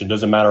competition?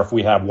 Doesn't matter if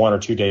we have 1 or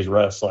 2 days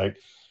rest. Like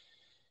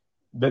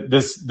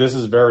this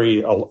is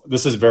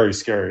very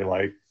scary.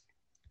 Like,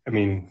 I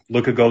mean,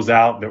 Luka goes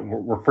out, that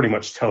we're pretty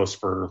much toast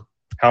for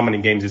how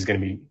many games he's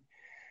going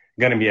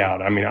to be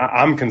out. I mean,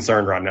 I'm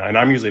concerned right now, and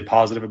I'm usually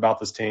positive about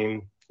this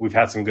team. We've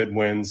had some good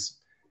wins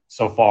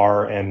so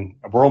far, and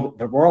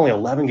we're only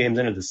 11 games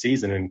into the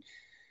season, and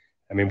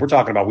I mean, we're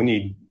talking about we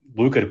need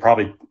Luka to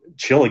probably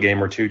chill a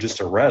game or two just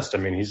to rest. I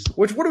mean,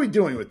 what are we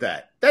doing with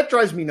that? That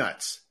drives me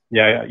nuts.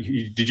 Yeah,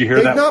 did you hear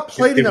that? They've not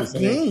played enough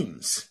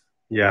games.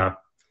 Yeah,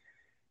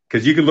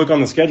 because you could look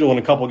on the schedule in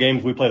a couple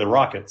games we play the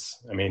Rockets.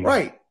 I mean,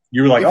 right.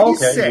 You were like, oh,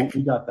 okay,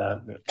 we got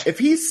that. If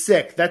he's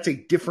sick, that's a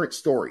different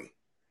story.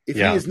 If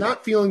he is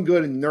not feeling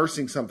good and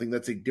nursing something,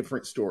 that's a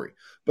different story.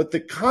 But the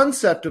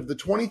concept of the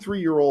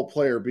 23-year-old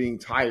player being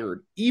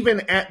tired,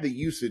 even at the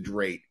usage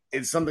rate,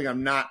 is something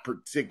I'm not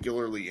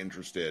particularly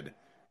interested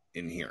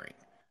in hearing.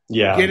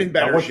 Yeah. Get in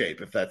better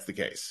shape if that's the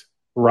case.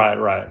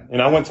 Right.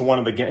 And I went to one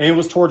of the games. It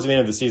was towards the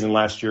end of the season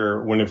last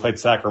year when we played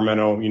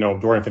Sacramento. You know,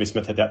 Dorian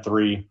Finney-Smith hit that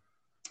 3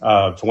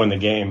 to win the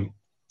game.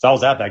 So I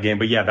was at that game.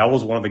 But, yeah, that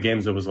was one of the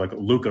games that was like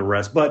Luka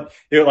rest. But,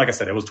 like I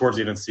said, it was towards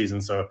the end of the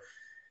season, so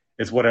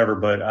it's whatever.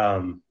 But,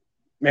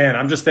 man,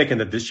 I'm just thinking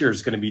that this year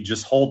is going to be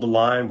just hold the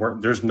line.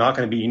 There's not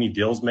going to be any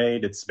deals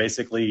made. It's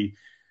basically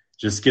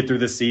just get through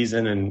the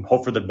season and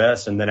hope for the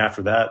best. And then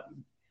after that,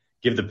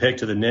 give the pick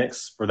to the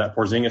Knicks for that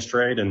Porzingis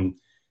trade. And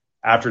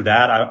after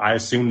that, I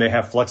assume they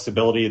have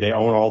flexibility. They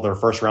own all their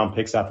first-round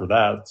picks after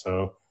that.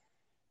 So,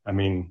 I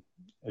mean,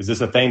 is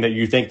this a thing that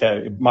you think that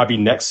it might be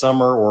next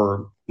summer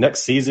or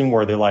next season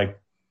where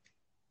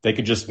they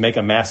could just make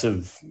a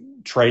massive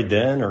trade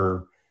then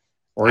or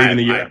even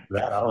the year after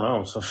that? I don't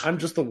know. So I'm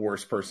just the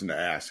worst person to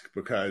ask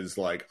because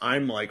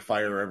I'm like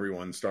fire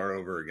everyone, start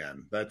over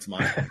again. That's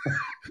my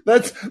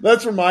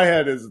that's where my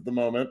head is at the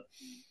moment.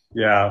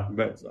 Yeah,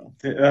 but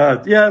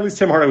at least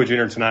Tim Hardaway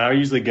Jr. tonight. I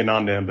usually get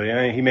on to him,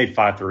 but he made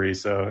 5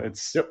 threes, so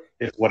it's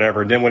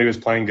whatever. And then when he was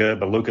playing good,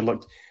 but Luka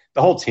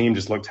the whole team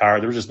just looked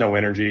tired. There was just no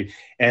energy.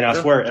 And I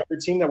swear,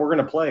 every team that we're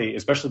going to play,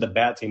 especially the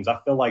bad teams, I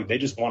feel like they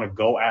just want to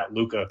go at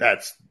Luka.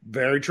 That's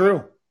very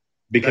true.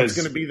 Because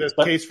that's going to be the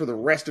case for the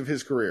rest of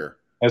his career.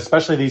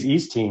 Especially these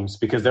East teams,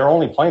 because they're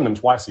only playing them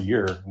twice a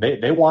year.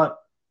 They want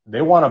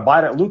to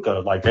bite at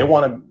Luka. Like they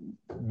want to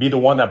be the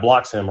one that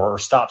blocks him or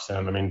stops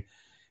him. I mean,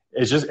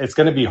 it's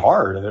going to be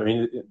hard. I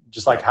mean,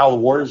 just like how the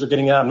Warriors are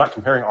getting at. I'm not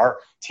comparing our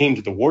team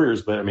to the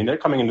Warriors, but I mean, they're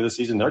coming into the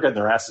season, they're getting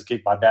their asses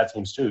kicked by bad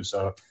teams too.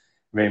 So,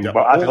 I mean, but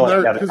I feel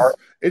like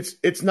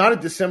it's not a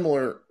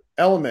dissimilar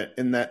element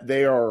in that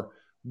they are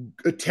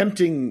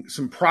attempting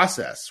some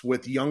process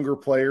with younger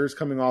players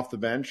coming off the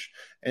bench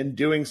and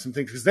doing some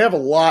things because they have a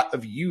lot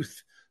of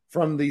youth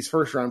from these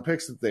first round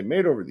picks that they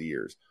made over the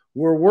years.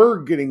 Where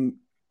we're getting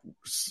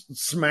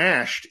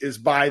smashed is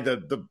by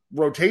the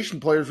rotation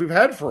players we've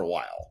had for a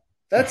while.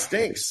 That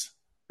stinks.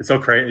 It's so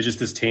crazy. It's just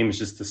this team is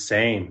just the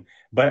same.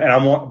 But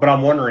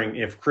I'm wondering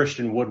if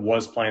Christian Wood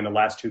was playing the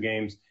last 2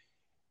 games,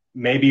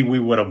 maybe we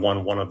would have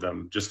won one of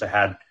them just to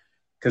have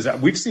because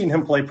we've seen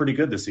him play pretty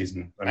good this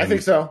season. I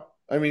think so.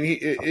 I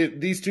mean,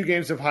 these 2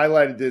 games have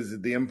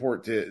highlighted the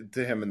import to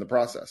him in the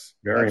process.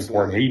 Very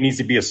important. He needs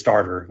to be a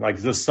starter.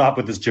 Like, let's stop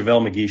with this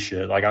JaVale McGee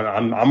shit. Like,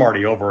 I'm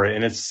already over it,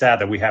 and it's sad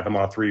that we have him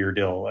on a 3-year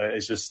deal.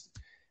 It's just,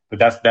 but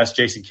that's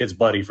Jason Kidd's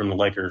buddy from the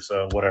Lakers,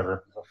 so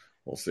whatever.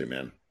 We'll see,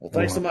 man. Well,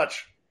 thanks so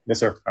much. Yes,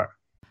 sir. All right.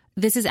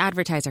 This is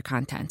advertiser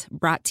content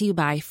brought to you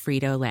by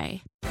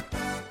Frito-Lay.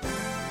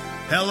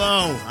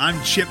 Hello,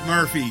 I'm Chip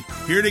Murphy,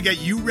 here to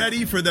get you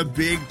ready for the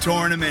big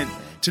tournament.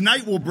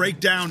 Tonight we'll break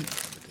down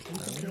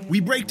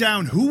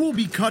who will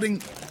be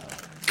cutting.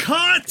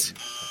 Cut!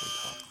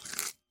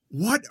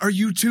 What are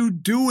you 2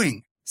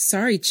 doing?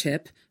 Sorry,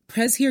 Chip.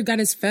 Prez here got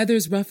his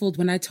feathers ruffled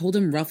when I told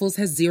him Ruffles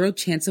has 0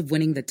 chance of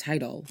winning the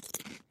title.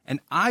 And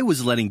I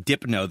was letting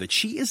Dip know that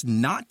she is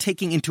not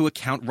taking into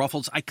account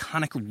Ruffles'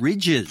 iconic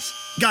ridges.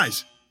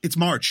 Guys, it's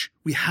March.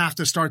 We have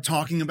to start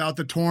talking about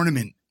the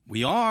tournament.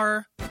 We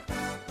are.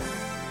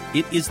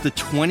 It is the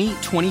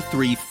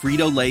 2023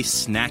 Frito-Lay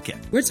Snack It.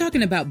 We're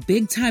talking about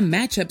big-time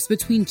matchups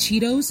between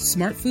Cheetos,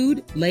 Smart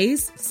Food,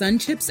 Lay's, Sun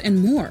Chips,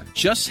 and more.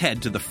 Just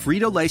head to the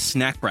Frito-Lay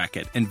Snack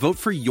Bracket and vote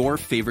for your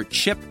favorite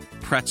chip,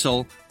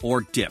 pretzel,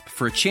 or dip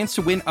for a chance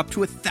to win up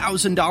to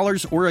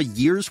 $1,000 or a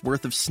year's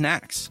worth of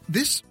snacks.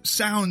 This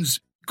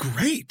sounds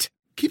great.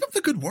 Keep up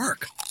the good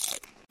work.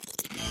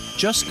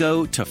 Just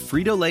go to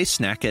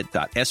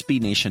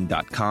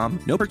fritolaysnackit.sbnation.com.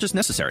 No purchase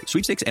necessary.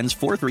 Sweepstakes ends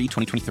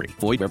 4/3/2023.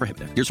 Void where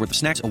prohibited. Year's worth of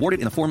snacks awarded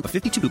in the form of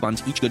 52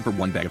 coupons, each good for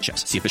 1 bag of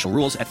chips. See official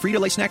rules at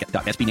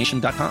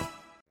fritolaysnackit.sbnation.com.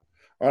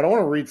 All right, I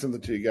want to read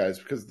something to you guys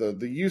because the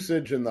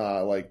usage and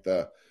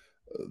the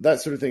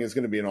that sort of thing is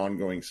going to be an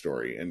ongoing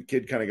story. And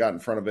Kidd kind of got in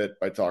front of it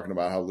by talking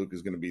about how Luke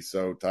is going to be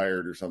so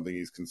tired or something.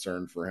 He's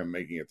concerned for him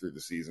making it through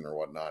the season or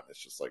whatnot.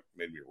 It's just like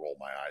made me roll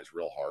my eyes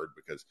real hard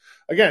because,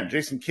 again,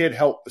 Jason Kidd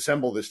helped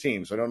assemble this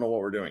team, so I don't know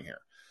what we're doing here.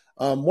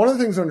 One of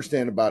the things to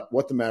understand about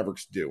what the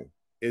Mavericks do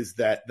is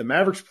that the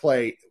Mavericks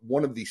play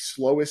one of the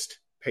slowest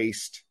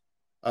paced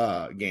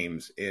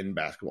games in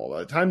basketball. By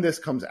the time this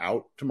comes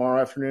out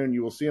tomorrow afternoon,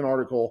 you will see an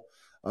article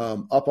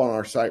up on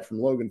our site from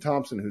Logan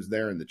Thompson, who's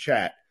there in the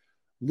chat.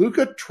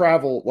 Luka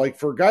travel, like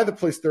for a guy that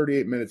plays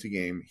 38 minutes a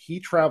game, he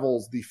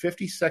travels the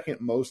 52nd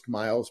most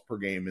miles per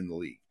game in the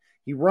league.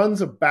 He runs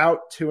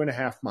about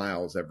 2.5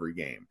 miles every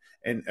game,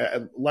 and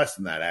less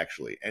than that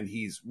actually. And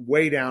he's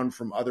way down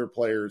from other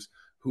players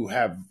who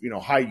have,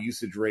 high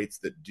usage rates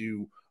that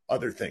do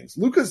other things.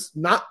 Luka's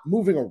not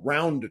moving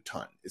around a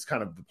ton is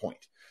kind of the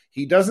point.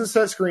 He doesn't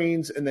set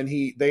screens, and then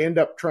they end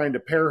up trying to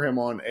pair him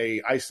on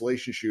a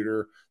isolation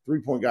shooter,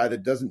 3-point guy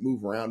that doesn't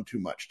move around too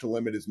much to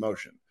limit his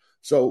motion.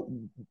 So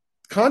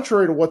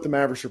contrary to what the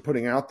Mavericks are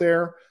putting out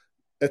there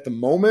at the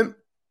moment,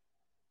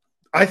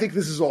 I think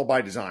this is all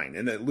by design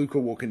and that Luka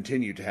will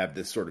continue to have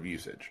this sort of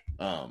usage,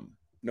 no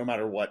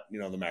matter what,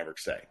 the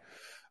Mavericks say.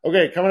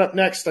 Okay, coming up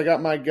next, I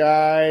got my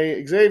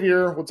guy,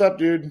 Xavier. What's up,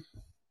 dude?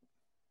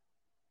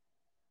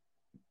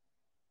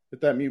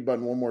 Hit that mute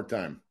button one more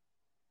time.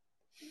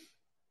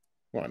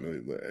 Well,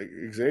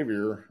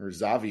 Xavier, or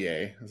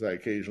Xavier, as I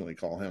occasionally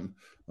call him,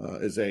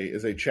 is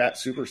a chat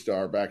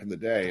superstar back in the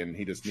day, and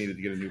he just needed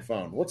to get a new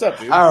phone. What's up,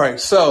 dude? All right,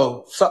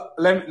 so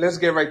let's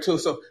get right to it.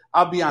 So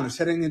I'll be honest,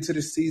 heading into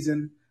the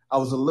season, I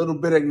was a little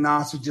bit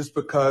agnostic just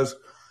because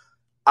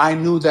I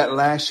knew that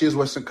last year's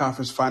Western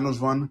Conference Finals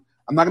run,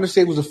 I'm not going to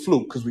say it was a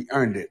fluke because we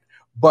earned it,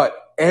 but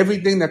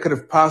everything that could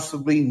have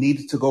possibly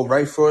needed to go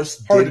right for us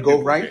did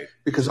go right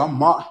because our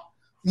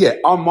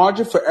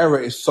margin for error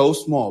is so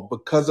small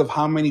because of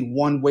how many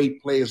one-way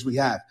players we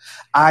have.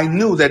 I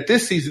knew that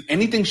this season,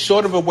 anything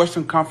short of a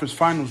Western Conference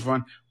Finals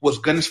run was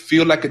going to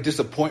feel like a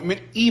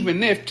disappointment,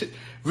 even if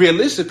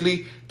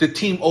realistically the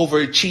team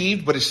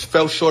overachieved, but it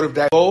fell short of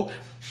that goal.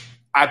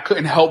 I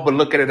couldn't help but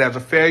look at it as a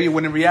failure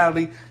when in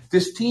reality,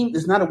 this team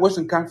is not a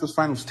Western Conference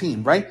Finals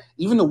team, right?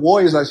 Even the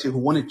Warriors last year who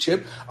won a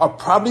chip are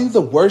probably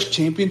the worst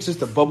champions since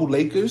the bubble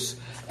Lakers.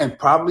 And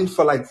probably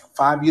for like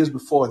 5 years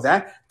before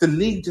that, the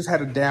league just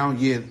had a down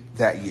year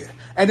that year.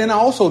 And then I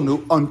also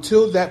knew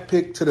until that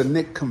pick to the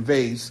Knicks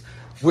conveys,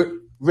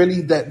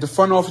 really that the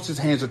front office's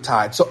hands are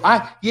tied. So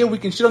we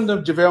can shit on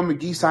the JaVale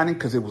McGee signing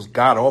because it was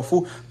god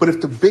awful. But if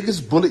the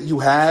biggest bullet you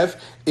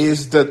have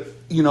is the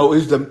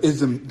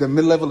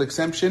mid-level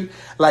exemption,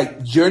 like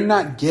you're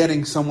not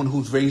getting someone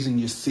who's raising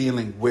your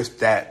ceiling with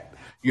that.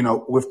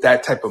 With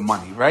that type of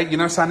money, right? You're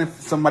not signing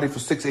somebody for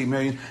 $6-8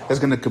 million that's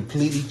going to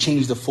completely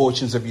change the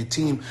fortunes of your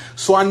team.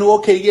 So I knew,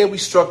 we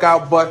struck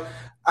out, but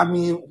I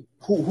mean,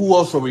 who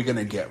else are we going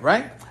to get,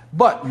 right?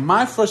 But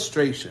my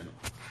frustration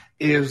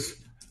is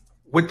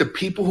with the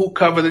people who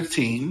cover the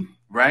team,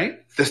 right?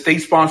 The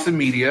state-sponsored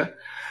media,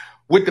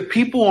 with the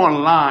people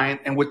online,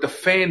 and with the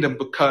fandom,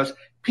 because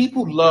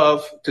people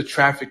love to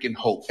traffic in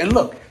hope. And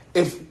look,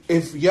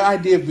 if your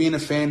idea of being a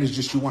fan is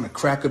just you want to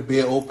crack a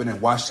beer open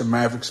and watch the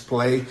Mavericks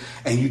play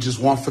and you just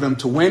want for them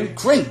to win,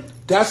 great.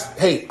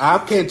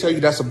 I can't tell you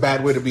that's a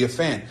bad way to be a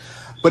fan.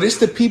 But it's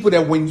the people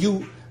that when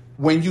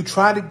you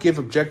try to give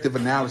objective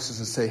analysis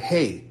and say,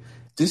 hey,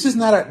 this is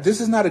not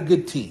a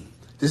good team.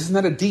 This is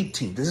not a deep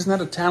team. This is not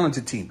a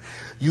talented team.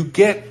 You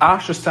get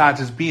ostracized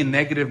as being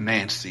negative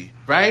Nancy,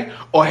 right?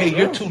 Or hey,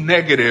 you're too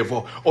negative,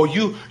 or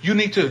you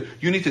need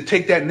to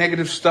take that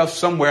negative stuff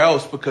somewhere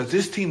else because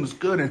this team is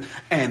good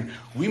and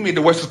we made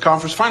the Western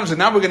Conference Finals and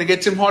now we're gonna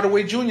get Tim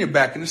Hardaway Jr.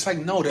 back. And it's like,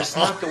 no, that's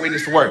not the way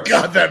this works.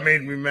 God, that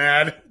made me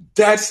mad.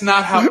 That's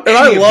not how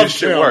any of this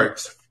shit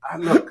works.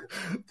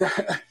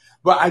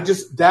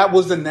 That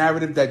was the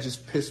narrative that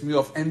just pissed me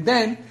off. And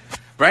then,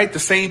 right, the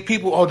same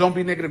people, don't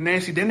be negative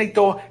Nancy. Then they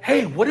thought,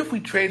 hey, what if we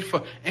trade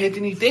for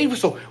Anthony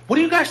Davis? So what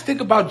do you guys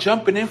think about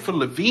jumping in for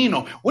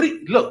LaVine?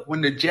 Look,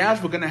 when the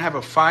Jazz were going to have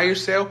a fire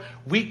sale,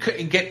 we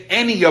couldn't get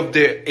any of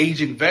their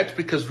aging vets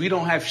because we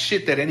don't have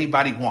shit that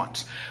anybody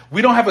wants.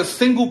 We don't have a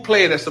single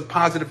player that's a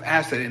positive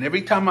asset. And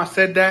every time I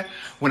said that,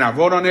 when I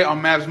wrote on it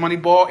on Mavs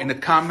Moneyball in the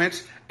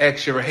comments,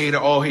 X, you're a hater.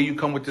 Oh, here you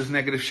come with this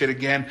negative shit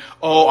again.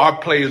 Oh,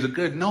 our players are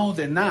good. No,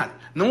 they're not.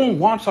 No one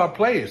wants our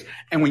players.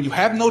 And when you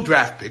have no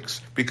draft picks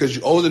because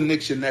you owe the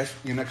Knicks your next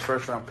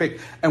first round pick,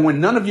 and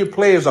when none of your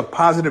players are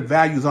positive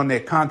values on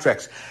their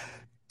contracts,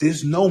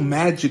 there's no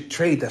magic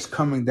trade that's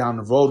coming down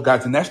the road,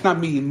 guys. And that's not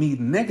me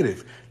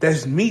negative.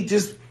 That's me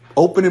just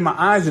opening my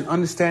eyes and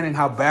understanding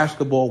how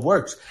basketball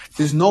works.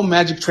 There's no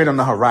magic trade on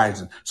the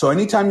horizon. So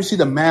anytime you see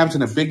the Mavs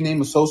and a big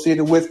name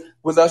associated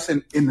with us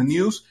in the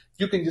news,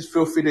 you can just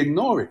feel free to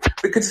ignore it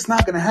because it's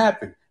not going to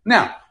happen.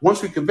 Now,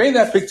 once we convey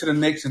that pick to the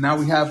Knicks and now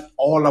we have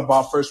all of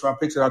our first round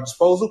picks at our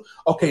disposal,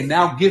 okay,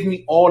 now give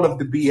me all of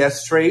the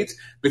BS trades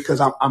because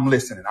I'm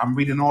listening. I'm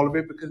reading all of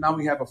it because now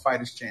we have a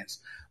fighter's chance.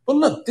 But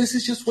look, this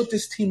is just what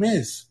this team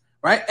is,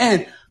 right?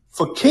 And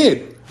for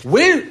Kidd,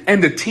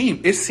 and the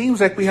team, it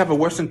seems like we have a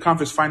Western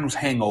Conference Finals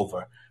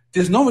hangover.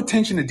 There's no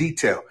attention to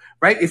detail,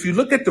 right? If you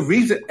look at the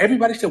reason,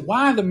 everybody said,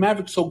 why are the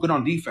Mavericks so good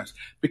on defense?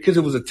 Because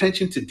it was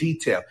attention to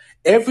detail.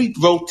 Every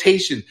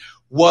rotation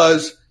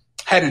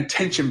had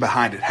intention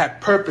behind it,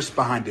 had purpose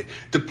behind it.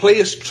 The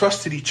players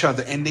trusted each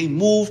other, and they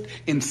moved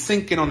in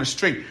sync and on a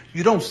string.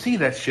 You don't see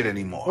that shit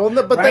anymore. Well,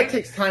 but right? that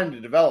takes time to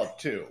develop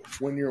too.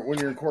 When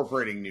you're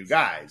incorporating new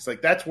guys,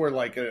 like that's where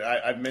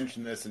I've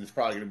mentioned this, and it's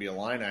probably going to be a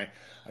line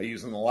I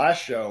used on the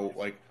last show.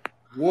 Like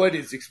Wood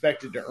is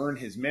expected to earn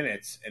his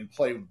minutes and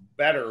play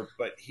better,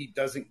 but he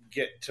doesn't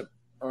get to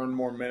earn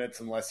more minutes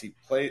unless he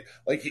plays.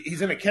 Like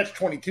he's in a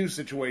catch-22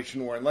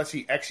 situation where unless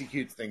he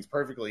executes things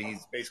perfectly,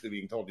 he's basically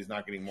being told he's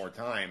not getting more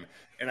time.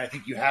 And I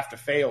think you have to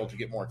fail to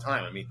get more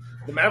time. I mean,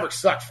 the Mavericks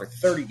sucked for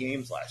 30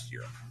 games last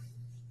year.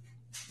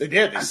 They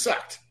did. They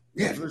sucked.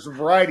 Yeah. There's a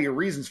variety of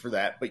reasons for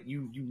that, but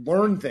you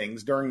learn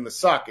things during the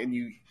suck and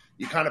you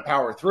kind of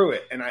power through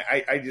it. And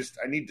I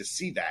need to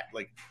see that.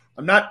 Like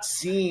I'm not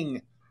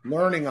seeing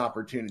learning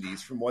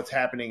opportunities from what's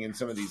happening in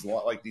some of these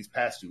these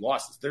past 2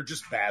 losses. They're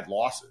just bad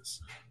losses.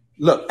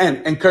 Look,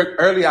 and Kirk,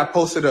 earlier I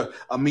posted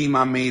a meme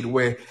I made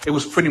where it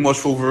was pretty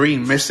much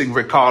Wolverine missing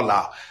Rick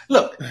Carlisle.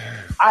 Look,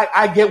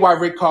 I get why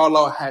Rick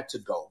Carlisle had to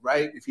go,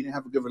 right? If he didn't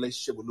have a good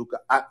relationship with Luka,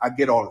 I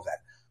get all of that.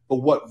 But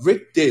what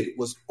Rick did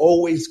was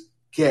always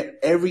get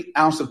every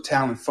ounce of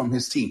talent from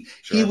his team.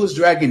 Sure. He was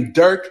dragging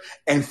Dirk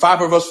and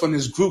 5 of us from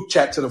his group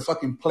chat to the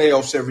fucking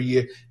playoffs every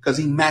year because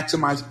he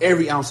maximized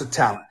every ounce of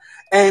talent.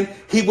 And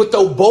he would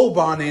throw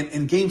Boban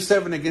in Game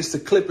 7 against the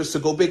Clippers to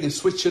go big and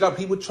switch it up.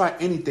 He would try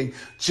anything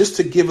just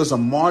to give us a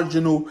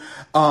marginal,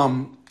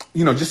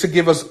 just to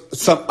give us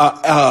some,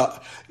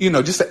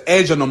 just an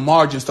edge on the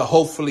margins to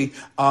hopefully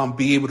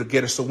be able to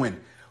get us a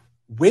win.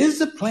 Where's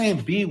the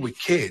plan B with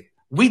Kidd?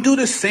 We do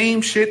the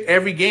same shit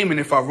every game, and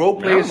if our role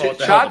players hit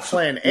shots,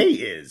 plan A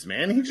is,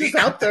 man. He's just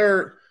out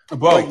there,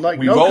 bro. Like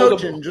no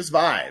coaching, just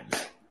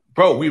vibes,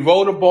 bro. We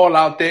roll the ball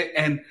out there,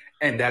 and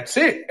that's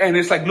it. And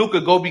it's like,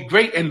 Luka, go be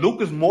great. And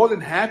Luka's more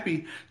than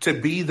happy to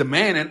be the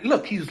man. And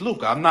look, he's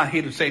Luka. I'm not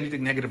here to say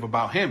anything negative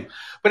about him.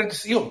 But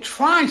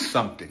try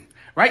something,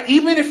 right?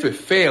 Even if it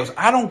fails,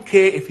 I don't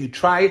care if you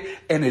try it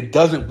and it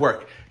doesn't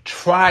work.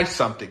 Try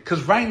something.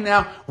 Because right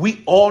now,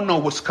 we all know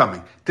what's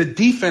coming. The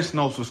defense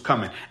knows what's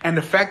coming. And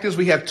the fact is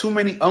we have too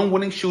many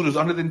unwinning shooters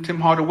other than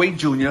Tim Hardaway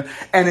Jr.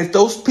 And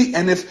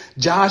if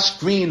Josh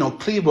Green or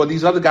Cleveland or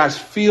these other guys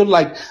feel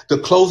like the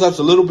closeout's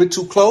a little bit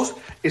too close,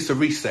 it's a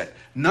reset.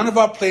 None of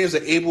our players are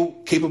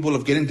capable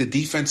of getting the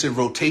defense in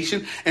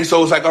rotation. And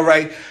so it's like, all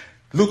right,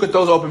 Luka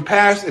throws open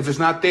pass. If it's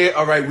not there,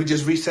 all right, we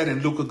just reset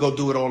and Luka go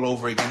do it all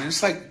over again. And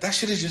it's like, that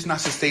shit is just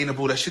not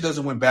sustainable. That shit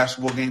doesn't win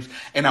basketball games.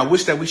 And I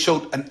wish that we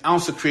showed an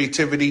ounce of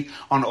creativity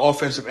on the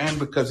offensive end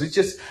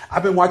because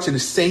I've been watching the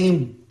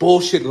same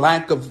bullshit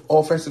lack of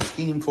offensive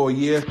scheme for a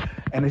year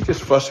and it's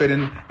just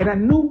frustrating. And I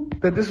knew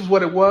that this is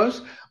what it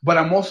was, but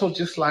I'm also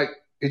just like,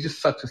 it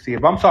just sucks to see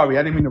it. But I'm sorry,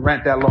 I didn't mean to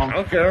rant that long. I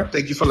don't care.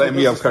 Thank you for letting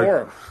me up,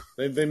 Kirk.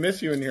 They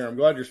miss you in here. I'm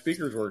glad your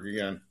speakers work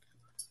again.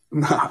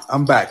 Nah,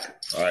 I'm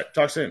back. All right.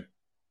 Talk soon.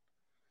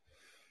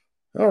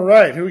 All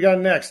right. Who we got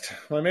next?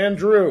 My man,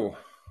 Drew.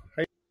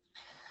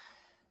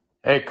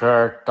 Hey,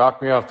 Kirk.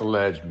 Talk me off the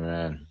ledge,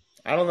 man.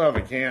 I don't know if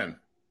I can.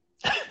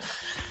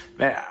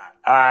 Man,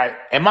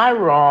 am I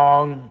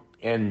wrong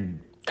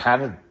in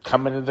kind of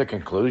coming to the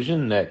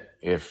conclusion that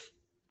if,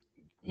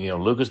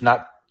 Luka's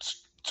not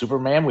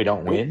Superman, we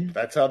don't win?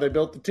 That's how they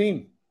built the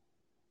team.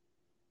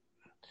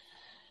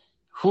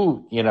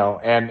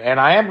 And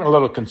I am a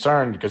little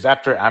concerned because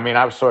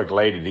I was so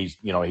elated.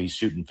 He's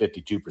shooting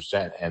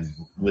 52% and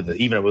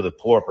even with a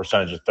poor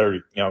percentage of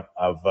 30,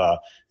 of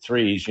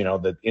threes,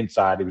 the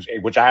inside,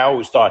 which I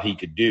always thought he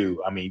could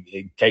do. I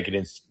mean, take it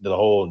into the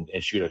hole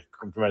and shoot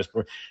a tremendous.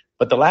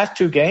 But the last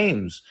 2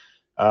 games,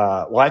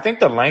 I think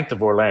the length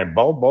of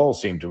Orlando, Bol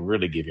seemed to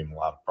really give him a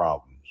lot of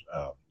problems,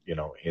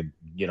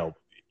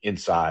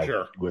 inside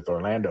sure. with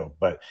Orlando.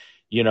 But,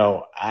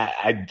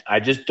 I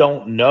just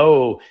don't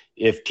know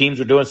if teams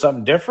are doing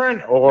something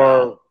different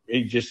or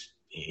I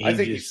think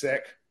he's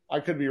sick. I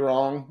could be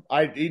wrong.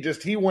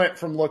 He went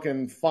from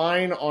looking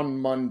fine on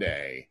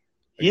Monday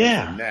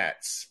against the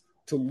Nets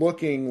to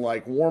looking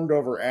like warmed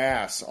over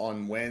ass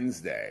on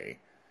Wednesday.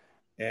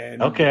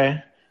 And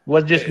okay.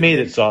 Well, just me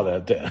that saw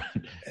that.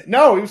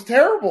 No, he was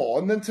terrible.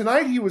 And then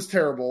tonight he was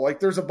terrible. Like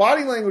there's a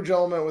body language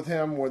element with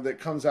him that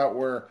comes out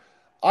where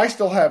I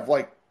still have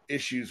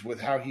issues with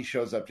how he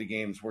shows up to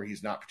games where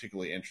he's not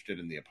particularly interested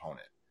in the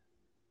opponent.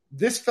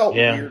 This felt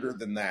weirder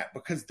than that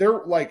because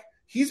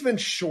he's been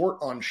short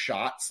on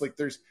shots.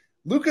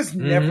 Luka's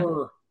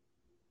never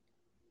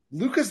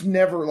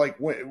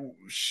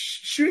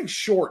shooting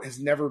short has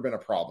never been a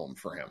problem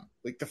for him.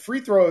 The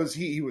free throws,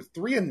 he was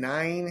 3 of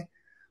 9.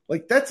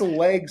 That's a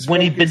legs.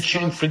 When he'd been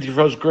shooting free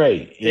throws,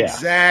 great. Yeah.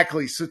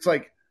 Exactly. So it's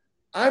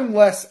I'm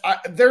less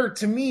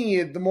to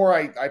me, the more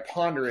I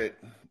ponder it,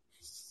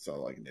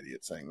 sound like an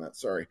idiot saying that.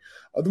 Sorry.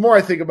 The more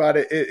I think about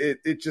it,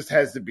 it just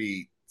has to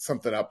be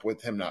something up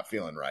with him not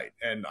feeling right.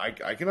 And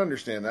I can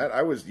understand that.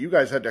 You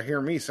guys had to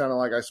hear me sounding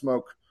like I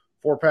smoked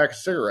 4 packs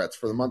of cigarettes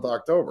for the month of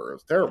October. It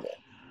was terrible.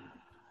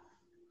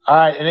 All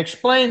right, and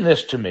explain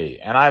this to me.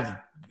 And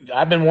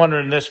I've been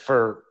wondering this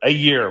for a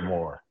year or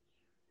more.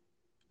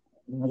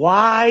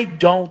 Why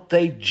don't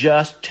they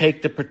just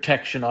take the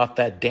protection off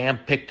that damn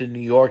pick to New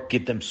York,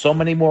 give them so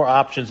many more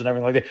options and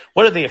everything like that?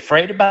 What are they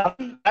afraid about?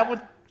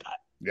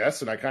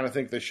 Yes, and I kind of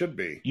think they should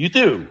be. You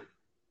do?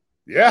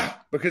 Yeah,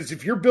 because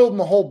if you're building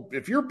the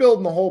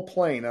whole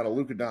plane out of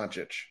Luka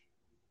Doncic,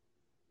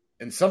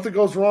 and something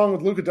goes wrong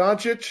with Luka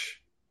Doncic,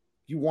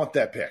 you want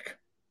that pick.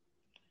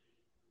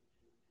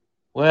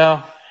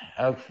 Well,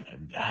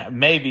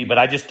 maybe, but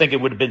I just think it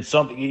would have been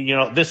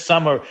something, this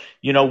summer,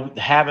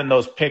 having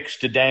those picks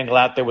to dangle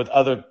out there with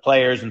other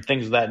players and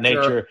things of that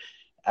nature. Sure.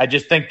 I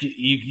just think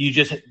you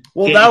just that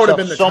would have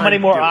been so many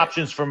more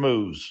options for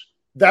moves.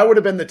 That would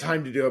have been the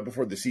time to do it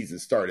before the season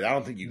started. I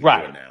don't think you can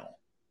do it now.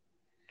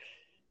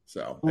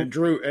 So, and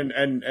Drew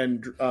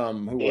and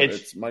who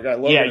it's my guy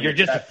Logan. Yeah, you're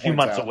just a few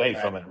months away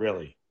from it,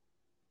 really.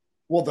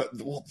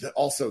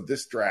 Also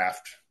this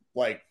draft,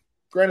 like,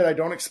 granted, I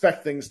don't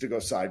expect things to go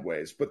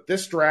sideways, but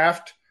this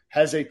draft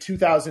has a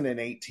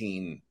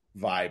 2018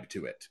 vibe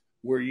to it,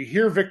 where you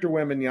hear Victor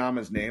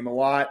Wembanyama's name a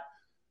lot.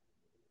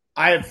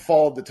 I have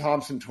followed the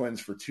Thompson twins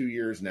for 2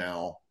 years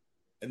now,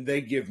 and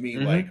they give me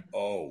like,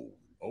 oh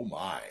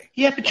my.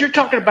 Yeah, but you're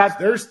talking about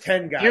there's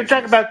 10 guys. You're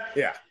talking about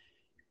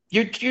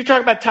You're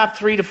talking about top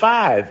 3 to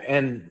 5,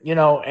 and but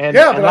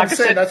like I'm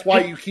saying that's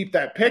why you keep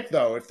that pick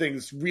though. If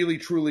things really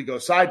truly go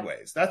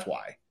sideways, that's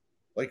why.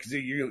 Like,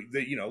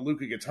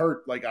 Luka gets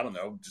hurt. Like, I don't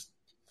know.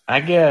 I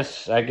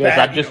guess.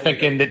 I'm just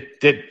thinking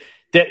that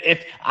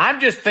if I'm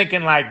just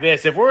thinking like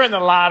this, if we're in the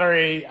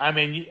lottery, I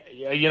mean,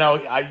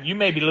 you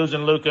may be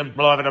losing Luka and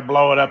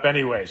blow it up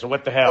anyway. So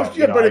what the hell?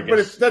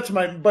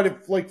 But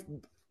if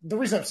the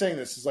reason I'm saying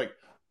this is like,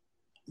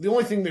 the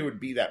only thing that would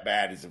be that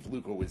bad is if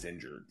Luka was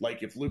injured.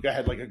 Like if Luka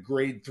had like a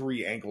grade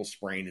 3 ankle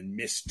sprain and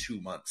missed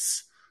 2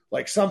 months,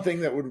 like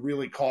something that would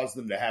really cause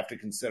them to have to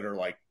consider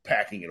like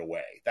packing it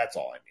away. That's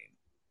all I mean.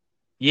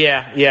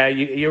 Yeah,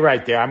 you're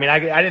right there. I mean, I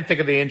didn't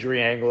think of the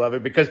injury angle of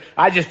it because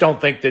I just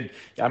don't think that.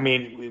 I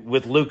mean,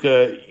 with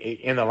Luka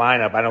in the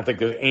lineup, I don't think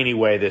there's any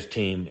way this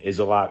team is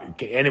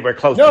anywhere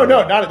close. No,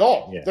 not at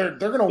all. Yeah. They're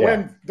going to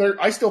win.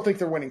 I still think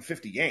they're winning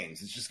 50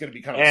 games. It's just going to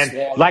be kind of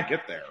a slog to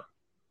get there.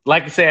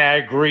 Like I say, I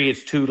agree.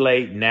 It's too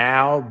late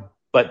now,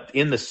 but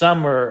in the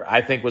summer,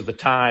 I think was the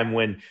time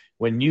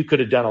when you could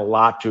have done a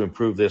lot to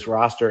improve this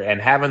roster,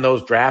 and having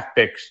those draft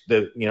picks,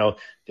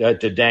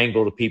 to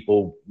dangle to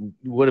people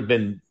would have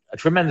been a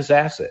tremendous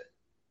asset.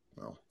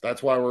 Well,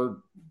 that's why we're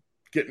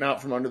getting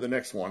out from under the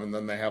next one, and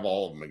then they have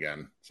all of them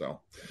again. So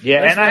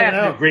and I have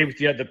to agree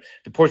with you.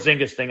 The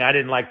Porzingis thing, I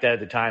didn't like that at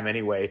the time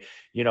anyway.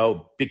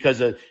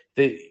 Because of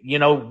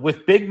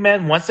with big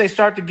men, once they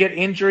start to get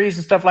injuries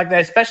and stuff like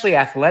that, especially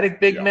athletic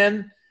big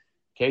men,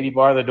 Katie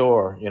bar the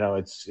door.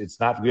 It's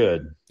not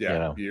good.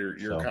 Yeah,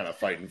 you're kind of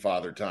fighting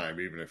father time,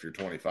 even if you're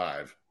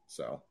 25.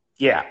 So.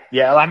 Yeah.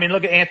 I mean,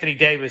 look at Anthony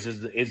Davis is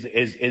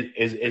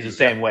the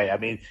same way. I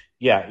mean,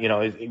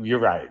 you're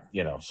right.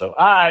 So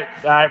all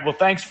right. Well,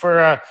 thanks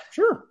for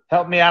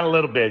helping me out a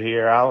little bit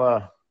here.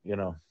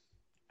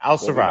 I'll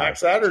survive next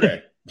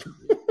Saturday.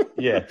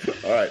 Yeah.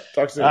 All right.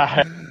 Talk soon.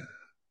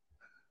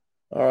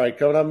 All right.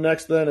 Coming up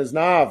next then is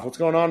Nav. What's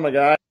going on, my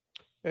guy?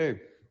 Hey,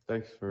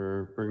 thanks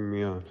for bringing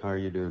me on. How are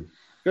you doing?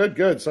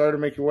 Good. Sorry to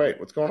make you wait.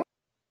 What's going on?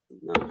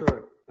 Not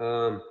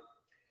sure.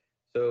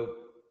 So.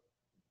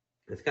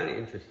 It's kind of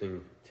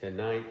interesting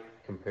tonight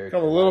compared.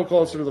 Come a little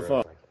closer to the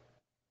phone.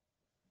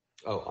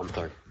 Oh, I'm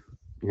sorry.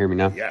 You hear me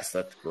now? Yes,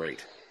 that's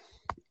great.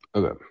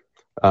 Okay.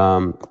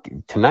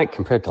 Tonight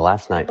compared to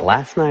last night.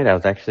 Last night I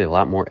was actually a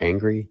lot more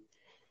angry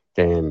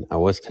than I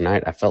was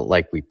tonight. I felt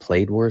like we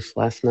played worse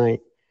last night.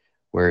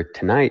 Where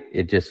tonight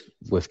it just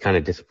was kind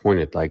of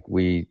disappointed. Like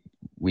we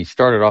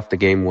started off the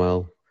game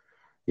well.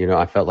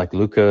 I felt like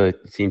Luka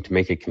seemed to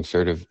make a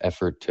concerted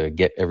effort to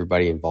get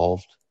everybody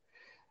involved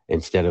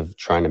instead of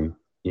trying to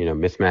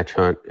mismatch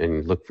hunt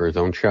and look for his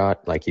own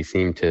shot. Like he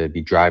seemed to be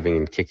driving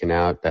and kicking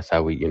out. That's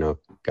how we,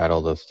 got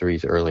all those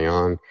threes early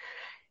on.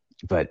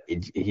 But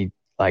he,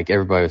 like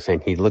everybody was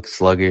saying, he looked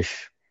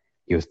sluggish.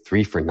 He was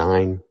 3 for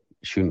 9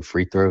 shooting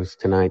free throws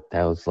tonight.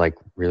 That was like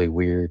really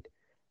weird.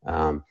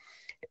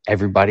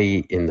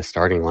 Everybody in the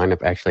starting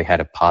lineup actually had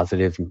a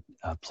positive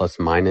plus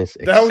minus.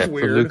 That was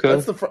weird.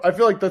 I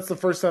feel like that's the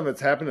first time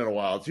it's happened in a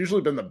while. It's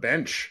usually been the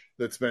bench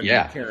that's been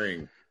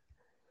carrying.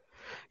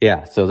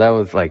 Yeah, so that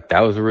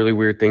was a really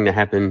weird thing to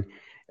happen.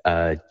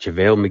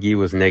 JaVale McGee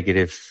was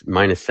negative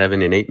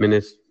 -7 in 8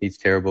 minutes. He's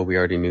terrible. We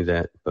already knew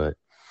that, but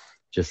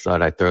just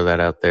thought I'd throw that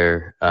out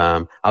there.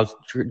 I was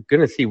going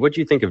to see, what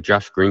do you think of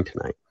Josh Green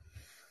tonight?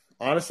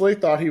 Honestly,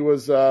 thought he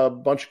was a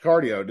bunch of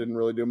cardio. Didn't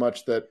really do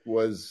much that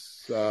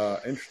was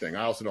interesting.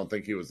 I also don't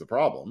think he was the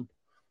problem.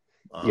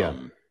 I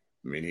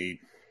mean,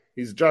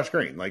 he's Josh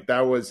Green. Like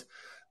that was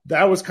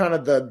kind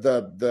of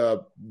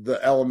the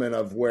element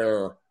of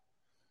where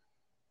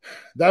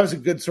that was a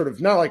good sort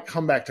of, not like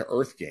come back to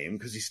earth game,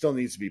 because he still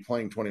needs to be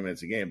playing 20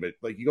 minutes a game, but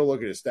like you go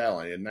look at his stat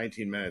line, he had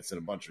 19 minutes and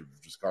a bunch of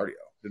just cardio.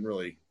 Didn't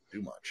really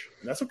do much.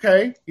 And that's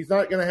okay. He's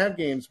not going to have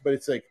games, but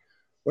it's like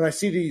when I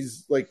see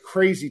these like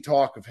crazy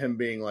talk of him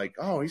being like,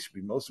 oh, he should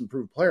be most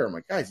improved player, I'm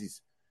like, guys,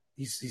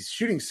 he's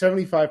shooting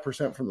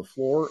 75% from the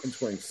floor and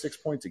scoring 6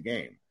 points a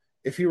game.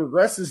 If he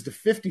regresses to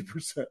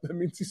 50%, that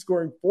means he's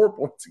scoring 4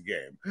 points a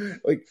game.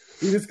 Like,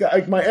 he just got,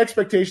 like, my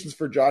expectations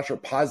for Josh are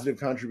positive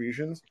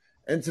contributions.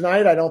 And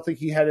tonight, I don't think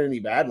he had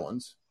any bad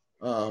ones.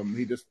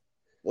 He just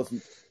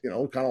wasn't,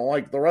 kind of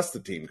like the rest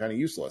of the team, kind of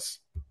useless.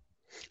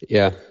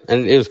 Yeah,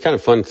 and it was kind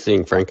of fun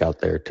seeing Frank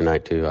out there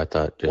tonight too. I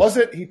thought. Was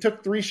it? He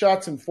took 3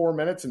 shots in 4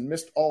 minutes and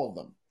missed all of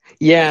them.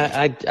 Yeah,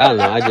 I don't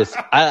know.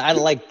 I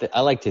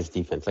liked his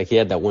defense. Like, he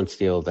had that one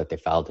steal that they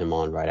fouled him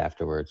on right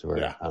afterwards. Where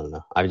I don't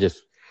know. I don't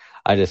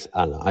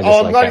know.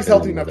 I'm glad he's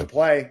healthy enough to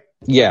play.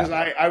 Yeah,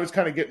 because I was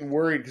kind of getting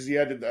worried because he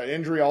had an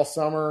injury all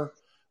summer.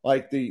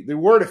 Like, the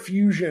word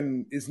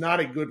effusion is not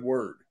a good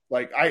word.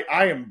 Like,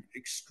 I am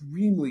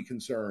extremely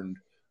concerned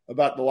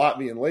about the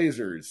Latvian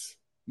Lasers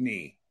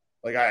knee.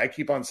 Like, I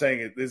keep on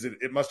saying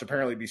it must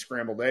apparently be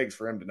scrambled eggs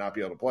for him to not be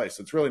able to play.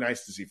 So it's really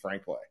nice to see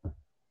Frank play.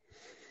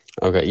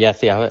 Okay. Yeah.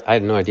 See, I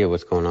had no idea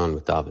what's going on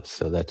with Davis.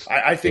 So that's.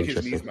 I think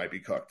his knees might be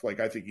cooked. Like,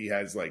 I think he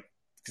has, like,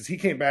 because he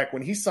came back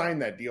when he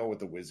signed that deal with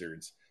the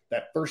Wizards.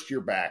 That first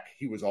year back,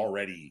 he's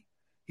already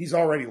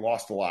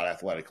lost a lot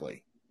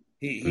athletically.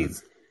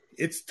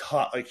 It's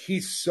tough. Like,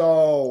 he's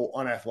so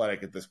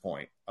unathletic at this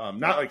point.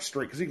 Not like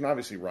straight, because he can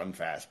obviously run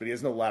fast, but he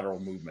has no lateral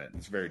movement.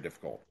 It's very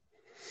difficult.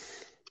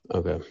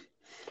 Okay.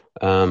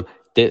 On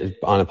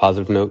a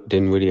positive note,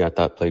 Dinwiddie, I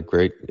thought, played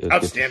great. It was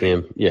outstanding. Good to see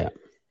him. Yeah,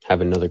 have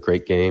another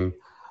great game.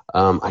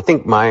 I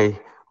think my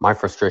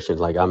frustration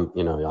is, like, I've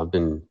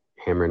been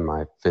hammering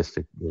my fist,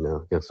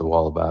 against the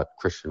wall about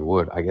Christian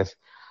Wood. I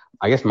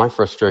guess my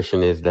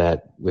frustration is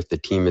that with the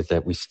team is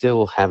that we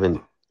still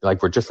haven't,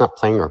 like, we're just not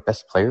playing our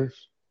best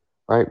players,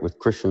 right? With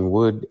Christian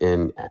Wood,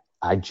 and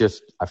I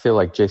feel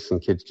like Jason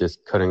Kidd's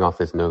just cutting off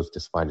his nose to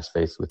spite his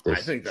face with this.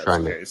 I think that's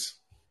the case.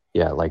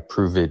 Yeah, like,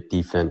 prove it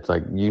defense.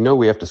 Like,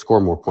 we have to score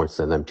more points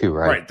than them too,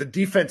 right? Right. The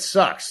defense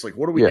sucks. Like,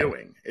 what are we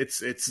doing?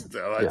 It's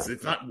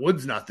not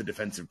Wood's not the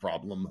defensive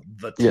problem.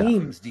 The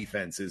team's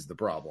defense is the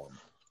problem.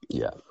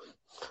 Yeah.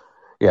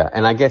 Yeah,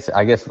 and I guess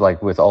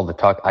like with all the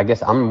talk, I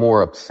guess I'm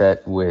more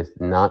upset with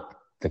not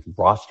the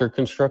roster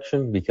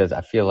construction, because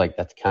I feel like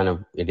that's kind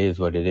of, it is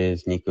what it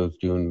is. Nico's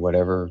doing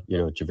whatever,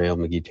 JaVale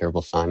McGee,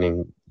 terrible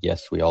signing.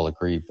 Yes, we all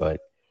agree, but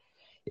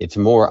it's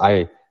more,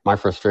 my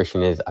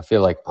frustration is I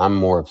feel like I'm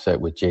more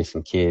upset with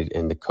Jason Kidd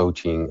and the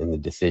coaching and the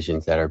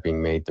decisions that are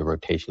being made, the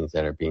rotations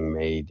that are being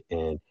made.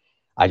 And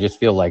I just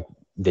feel like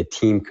the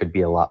team could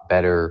be a lot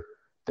better.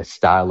 The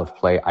style of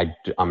play,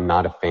 I'm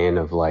not a fan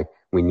of, like,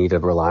 we need to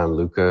rely on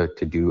Luka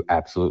to do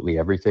absolutely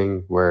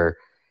everything, where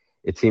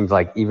it seems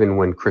like even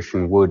when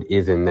Christian Wood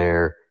is in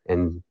there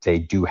and they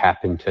do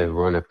happen to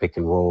run a pick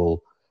and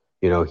roll,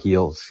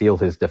 he'll seal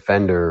his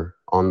defender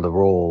on the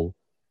roll,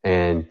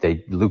 and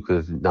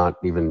Luka's not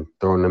even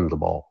throwing them the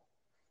ball,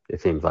 it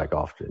seems like,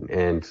 often.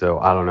 And so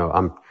I don't know.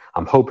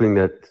 I'm hoping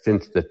that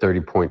since the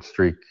 30-point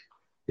streak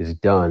is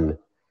done,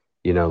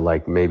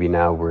 like, maybe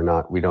now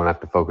we don't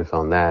have to focus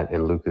on that,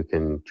 and Luka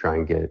can try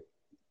and get,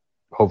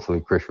 hopefully,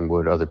 Christian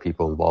Wood, other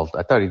people involved.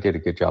 I thought he did a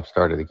good job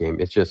starting the game.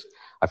 It's just,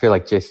 I feel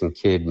like Jason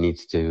Kidd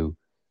needs to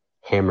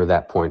hammer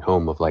that point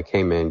home of, like,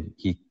 hey man,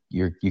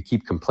 you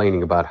keep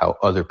complaining about how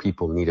other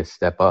people need to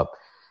step up.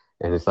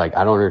 And it's like,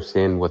 I don't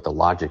understand what the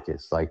logic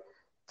is. Like,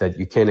 that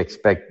you can't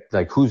expect,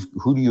 like, who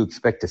do you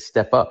expect to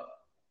step up?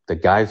 The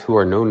guys who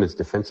are known as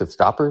defensive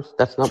stoppers?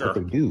 That's not what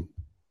they do.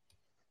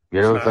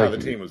 It's not how the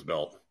team was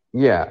built.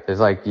 Yeah, it's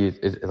like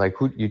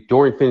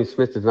Dorian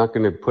Finney-Smith is not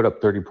going to put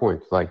up 30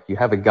 points. Like, you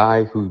have a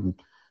guy who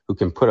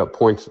can put up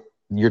points.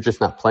 You're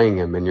just not playing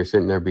him, and you're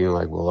sitting there being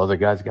like, well, other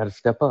guys got to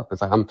step up.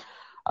 It's like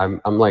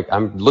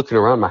I'm looking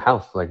around my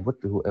house like,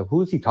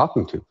 who is he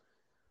talking to?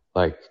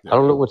 Like, I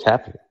don't know what's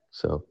happening.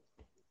 So,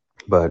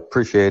 but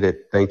appreciate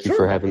it. Thank you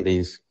for having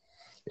these.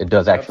 It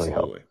does actually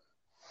help.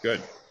 Good.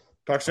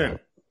 Talk soon.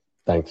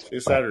 Thanks. See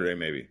you Saturday,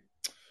 maybe.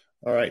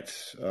 All right.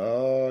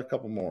 A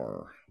couple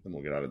more. Then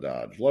we'll get out of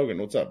Dodge. Logan,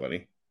 what's up,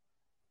 buddy?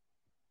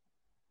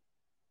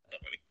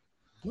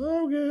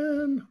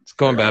 Logan. It's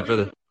going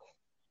bad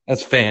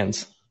that's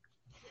fans.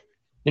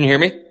 Can you hear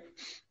me?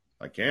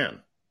 I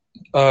can.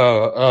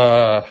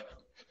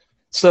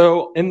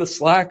 So in the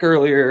Slack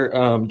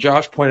earlier,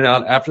 Josh pointed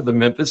out after the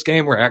Memphis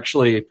game, we're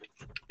actually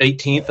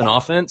 18th in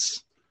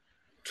offense,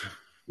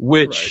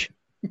 which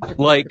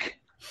like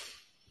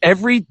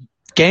every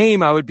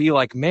game I would be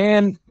like,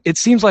 man, it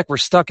seems like we're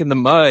stuck in the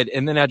mud.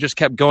 And then I just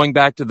kept going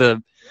back to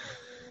the,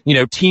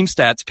 team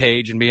stats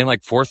page and being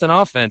like 4th in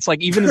offense.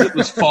 Like, even as it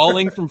was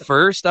falling from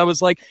first, I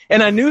was like,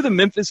 and I knew the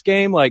Memphis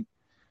game, like,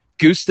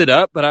 goosed it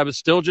up, but I was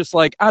still just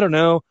like, I don't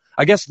know.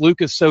 I guess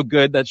Luka's so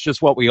good. That's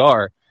just what we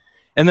are.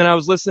 And then I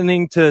was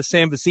listening to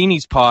Sam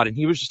Vecini's pod, and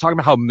he was just talking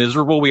about how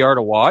miserable we are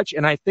to watch.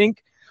 And I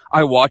think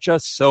I watch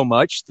us so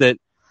much that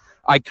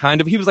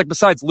he was like,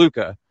 besides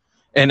Luka.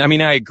 And I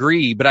mean, I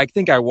agree, but I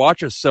think I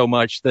watch us so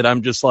much that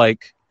I'm just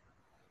like,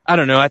 I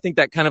don't know. I think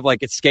that kind of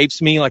like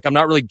escapes me. Like, I'm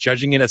not really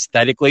judging it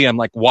aesthetically. I'm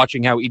like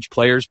watching how each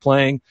player's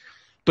playing.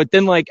 But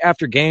then like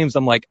after games,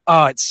 I'm like,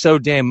 oh, it's so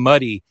damn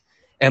muddy.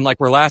 And like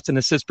we're last in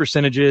assist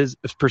percentage,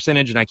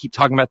 and I keep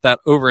talking about that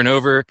over and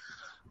over.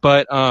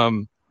 But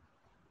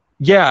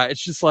yeah,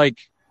 it's just like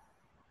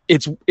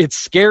it's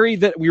scary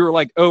that we were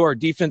like, oh, our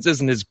defense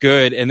isn't as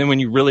good, and then when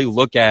you really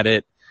look at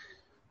it,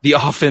 the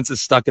offense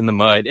is stuck in the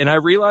mud. And I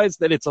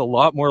realized that it's a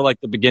lot more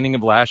like the beginning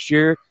of last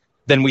year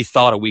than we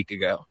thought a week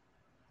ago.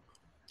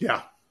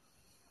 Yeah.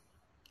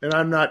 And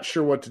I'm not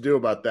sure what to do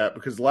about that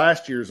because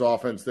last year's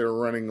offense, they were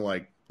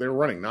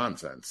running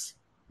nonsense.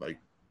 Like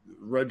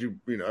Reggie,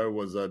 it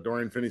was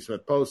Dorian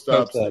Finney-Smith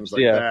post-ups, things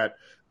like that.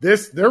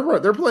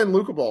 They're playing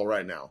Luka ball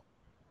right now,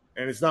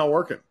 and it's not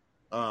working.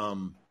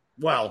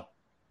 Well,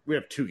 we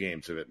have 2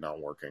 games of it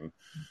not working.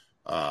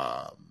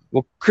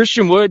 Well,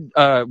 Christian Wood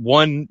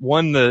won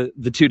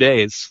the 2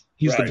 days.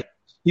 He's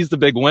the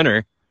big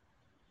winner.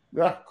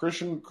 Yeah,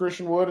 Christian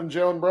Wood and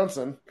Jalen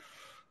Brunson.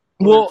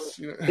 Well,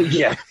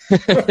 yeah.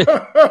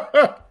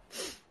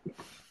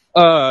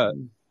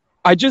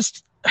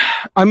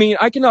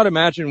 I cannot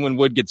imagine when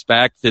Wood gets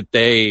back that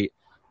they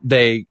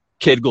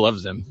kid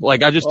gloves him.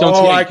 Like I just don't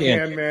see. I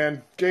can,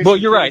 man. Jason well,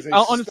 you're right.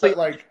 Honestly,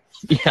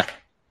 yeah.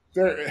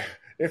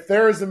 If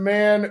there is a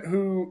man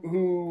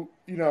who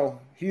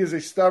he is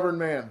a stubborn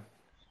man.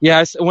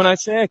 Yeah, when I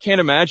say I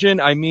can't imagine,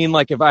 I mean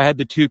like if I had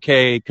the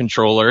 2K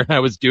controller and I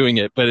was doing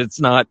it, but it's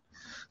not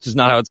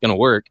how it's going to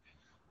work.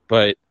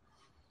 But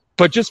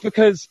just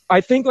because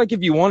I think like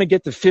if you want to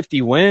get to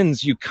 50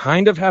 wins, you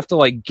kind of have to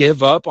like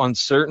give up on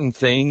certain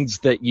things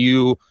that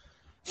you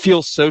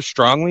feel so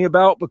strongly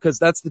about because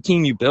that's the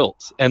team you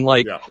built. And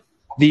like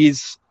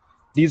these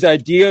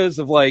ideas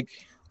of like,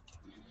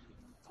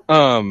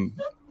 even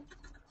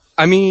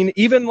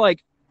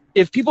like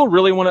if people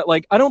really want to,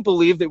 like, I don't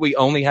believe that we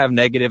only have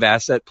negative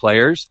asset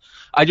players.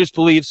 I just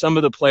believe some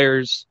of the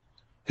players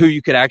who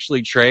you could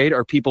actually trade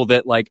are people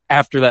that like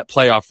after that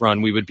playoff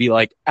run, we would be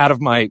like out of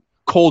my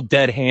cold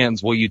dead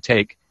hands. Will you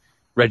take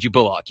Reggie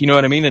Bullock? You know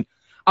what I mean? And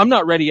I'm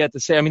not ready yet to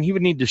say, he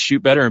would need to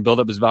shoot better and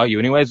build up his value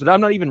anyways, but I'm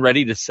not even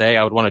ready to say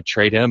I would want to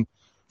trade him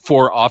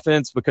for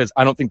offense because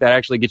I don't think that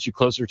actually gets you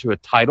closer to a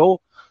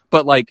title.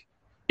 But like,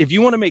 if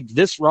you want to make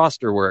this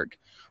roster work,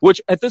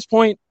 which at this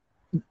point,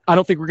 I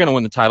don't think we're going to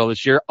win the title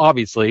this year.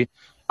 Obviously,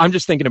 I'm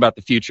just thinking about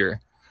the future,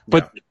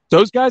 but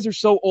those guys are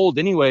so old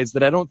anyways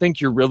that I don't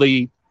think you're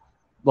really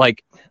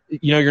like,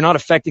 you're not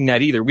affecting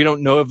that either. We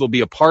don't know if they'll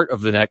be a part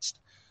of the next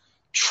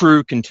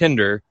true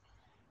contender.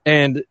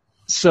 And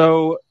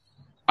so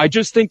I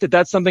just think that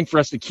that's something for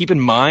us to keep in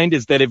mind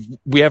is that if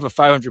we have a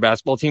 500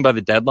 basketball team by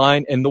the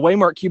deadline and the way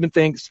Mark Cuban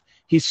thinks,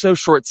 he's so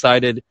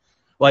short-sighted.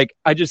 Like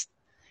it's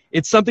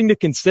something to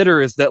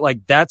consider is that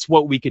like, that's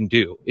what we can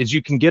do is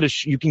you can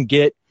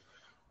get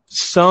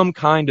some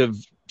kind of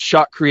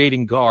shot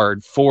creating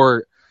guard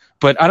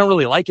but I don't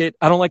really like it.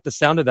 I don't like the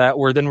sound of that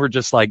where then we're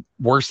just like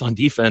worse on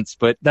defense,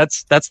 but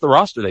that's the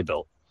roster they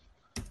built.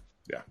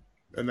 Yeah.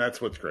 And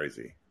that's what's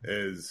crazy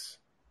is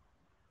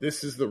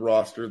this is the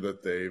roster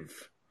that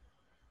they've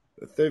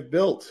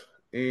built.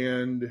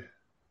 And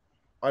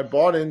I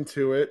bought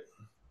into it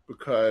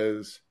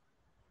because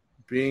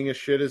being a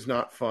shit is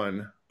not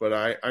fun,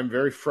 but I'm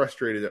very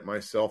frustrated at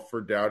myself for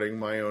doubting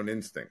my own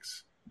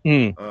instincts.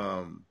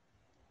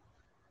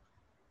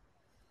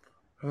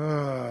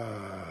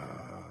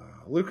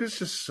 Luka's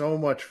just so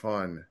much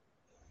fun,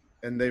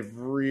 and they've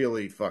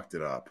really fucked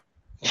it up.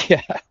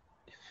 Yeah.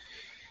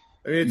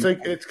 It's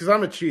because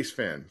I'm a Chiefs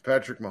fan,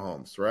 Patrick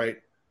Mahomes, right?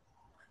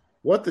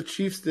 What the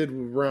Chiefs did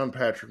around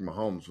Patrick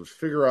Mahomes was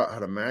figure out how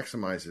to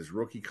maximize his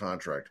rookie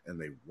contract, and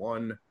they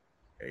won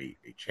a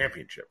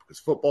championship. Because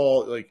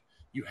football, like,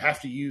 you have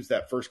to use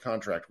that first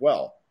contract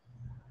well.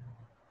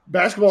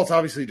 Basketball is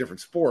obviously a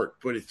different sport,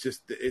 but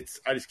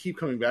I just keep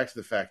coming back to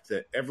the fact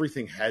that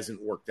everything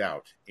hasn't worked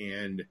out,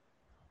 and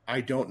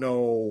I don't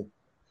know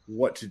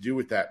what to do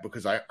with that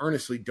because I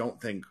earnestly don't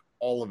think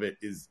all of it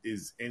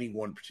is any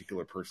one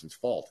particular person's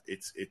fault.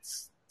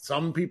 It's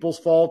some people's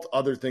fault.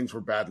 Other things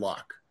were bad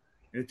luck.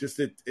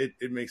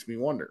 It makes me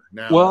wonder.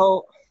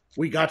 Now,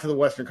 we got to the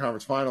Western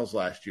Conference Finals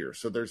last year,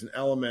 so there's an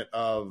element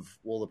of,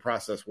 the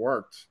process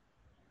worked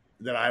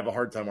that I have a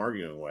hard time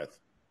arguing with.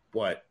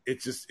 But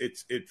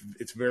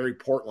it's very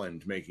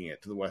Portland making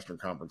it to the Western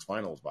Conference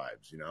Finals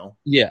vibes,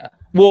 Yeah.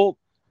 Well,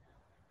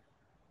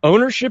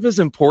 ownership is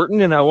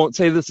important, and I won't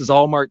say this is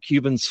all Mark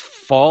Cuban's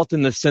fault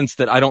in the sense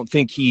that I don't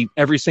think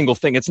every single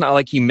thing. It's not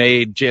like he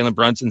made Jalen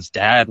Brunson's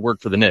dad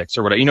work for the Knicks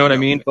or whatever. You know what I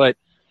mean?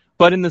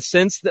 But in the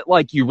sense that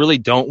like you really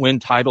don't win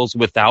titles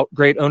without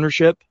great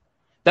ownership.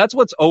 That's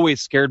what's always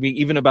scared me,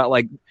 even about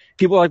like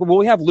people are like, well,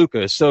 we have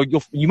Luka, so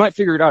you might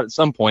figure it out at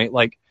some point,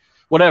 like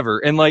whatever.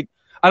 And like,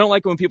 I don't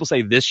like when people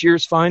say this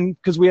year's fine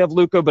because we have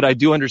Luka, but I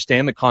do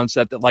understand the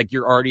concept that like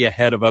you're already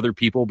ahead of other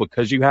people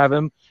because you have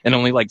him and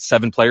only like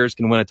 7 players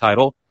can win a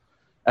title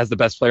as the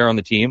best player on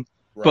the team.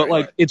 Right, but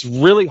like, it's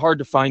really hard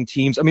to find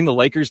teams. The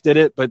Lakers did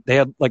it, but they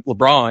had like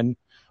LeBron.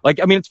 Like,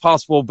 it's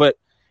possible, but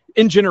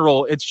in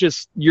general, it's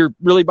just, you're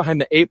really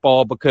behind the 8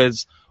 ball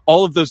because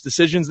all of those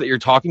decisions that you're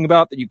talking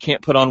about that you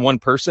can't put on one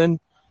person,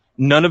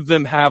 none of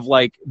them have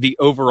like the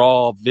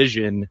overall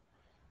vision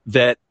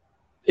that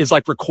is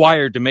like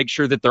required to make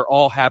sure that they're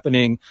all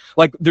happening.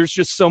 Like there's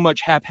just so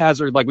much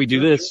haphazard, like we do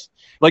this,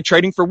 like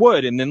trading for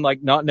Wood and then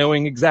like not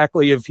knowing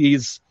exactly if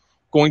he's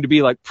going to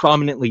be like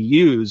prominently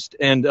used.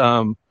 And,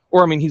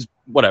 or I mean, he's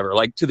whatever,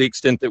 like to the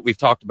extent that we've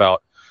talked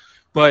about.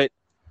 But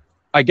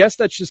I guess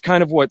that's just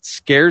kind of what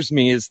scares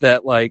me is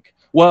that like,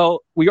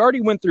 well, we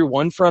already went through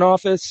one front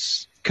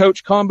office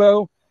coach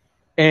combo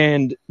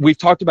and we've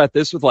talked about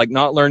this with like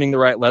not learning the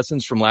right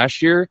lessons from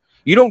last year.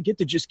 You don't get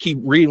to just keep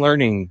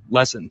relearning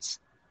lessons.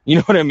 You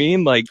know what I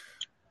mean? Like,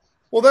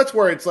 well, that's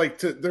where it's like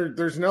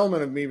there's an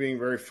element of me being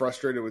very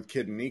frustrated with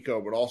Kidd and Nico,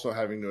 but also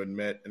having to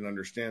admit and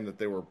understand that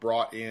they were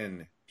brought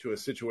in to a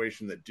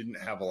situation that didn't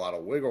have a lot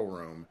of wiggle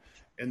room,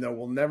 and that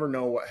we'll never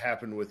know what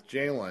happened with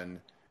Jalen.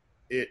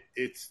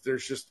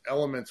 There's just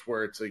elements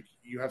where it's like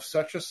you have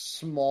such a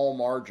small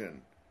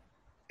margin,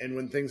 and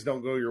when things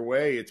don't go your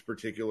way, it's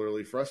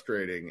particularly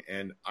frustrating.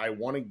 And I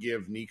want to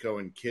give Nico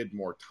and Kidd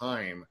more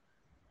time.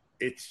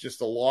 It's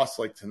just a loss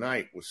like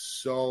tonight was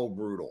so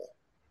brutal.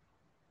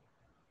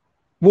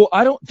 Well,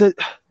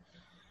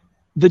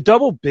 the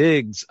double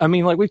bigs, I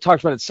mean, like we've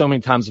talked about it so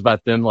many times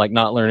about them like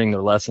not learning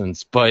their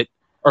lessons,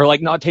 or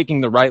like not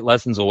taking the right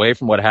lessons away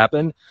from what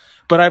happened.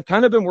 But I've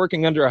kind of been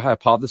working under a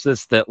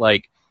hypothesis that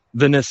like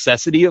the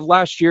necessity of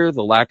last year,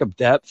 the lack of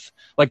depth,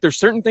 like there's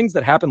certain things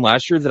that happened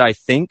last year that I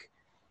think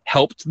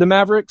helped the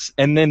Mavericks.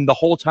 And then the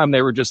whole time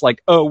they were just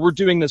like, oh, we're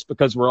doing this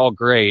because we're all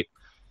great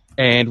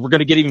and we're going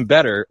to get even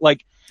better.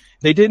 Like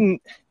they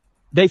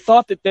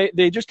thought that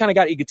they just kind of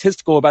got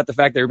egotistical about the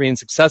fact they were being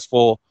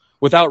successful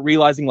without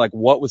realizing like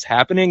what was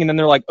happening. And then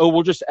they're like, oh,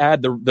 we'll just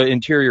add the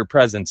interior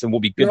presence and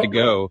we'll be good to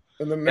go.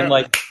 And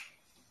like,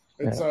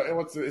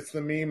 it's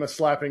the meme of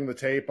slapping the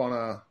tape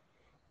on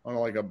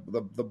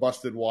the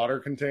busted water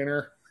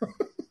container.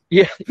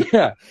 Yeah.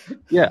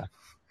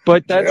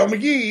 But that's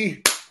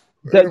McGee.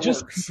 That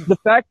just works. The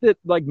fact that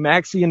like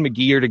Maxey and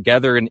McGee are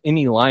together in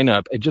any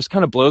lineup, it just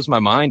kind of blows my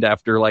mind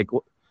after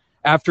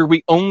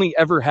we only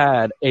ever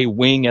had a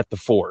wing at the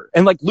 4.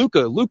 And like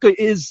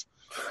Luka is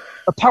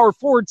a power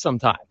forward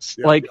sometimes.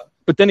 Yeah.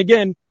 But then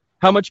again,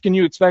 how much can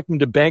you expect him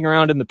to bang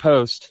around in the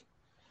post?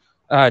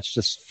 It's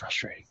just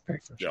frustrating,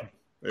 very frustrating.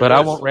 Yeah, but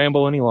I won't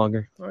ramble any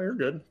longer. Oh, you're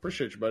good.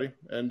 Appreciate you, buddy.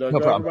 And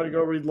everybody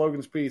go read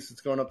Logan's piece.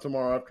 It's going up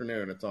tomorrow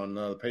afternoon. It's on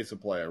the Pace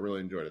of Play. I really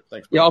enjoyed it.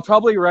 Thanks, buddy. Yeah, I'll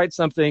probably write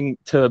something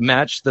to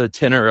match the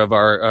tenor of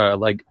our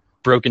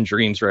broken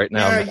dreams right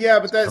now. Yeah,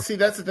 but that's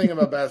the thing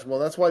about basketball.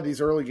 That's why these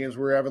early games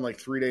we're having like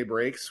 3-day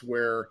breaks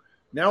where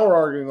now we're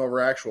arguing over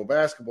actual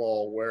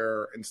basketball,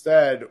 where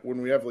instead when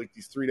we have like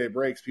these 3-day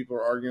breaks, people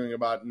are arguing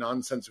about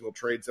nonsensical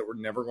trades that were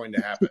never going to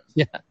happen.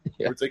 Yeah.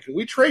 Where it's like, can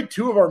we trade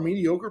 2 of our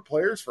mediocre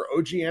players for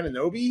OG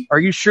Anunoby? Are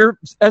you sure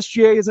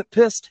SGA isn't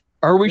pissed?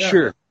 Are we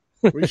sure?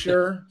 We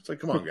sure? It's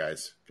like, come on,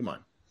 guys. Come on.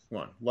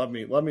 Love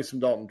me some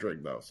Dalton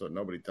Trigg, though, so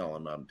nobody tell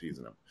him I'm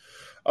teasing him.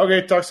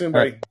 Okay, talk soon,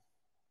 buddy.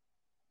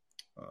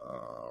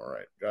 All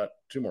right, got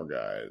 2 more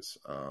guys.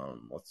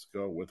 Let's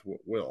go with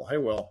Will. Hey,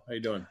 Will, how you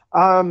doing?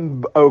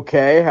 I'm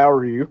okay. How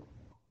are you?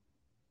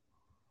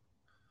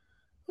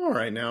 All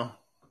right now.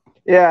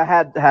 Yeah,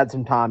 I had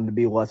some time to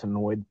be less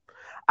annoyed.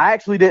 I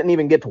actually didn't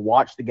even get to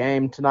watch the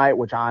game tonight,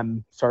 which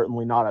I'm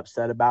certainly not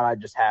upset about. I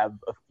just have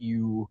a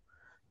few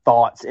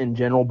thoughts in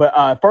general.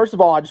 But first of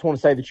all, I just want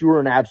to say that you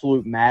were an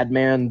absolute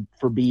madman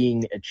for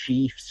being a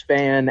Chiefs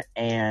fan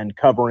and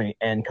covering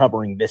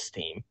this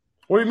team.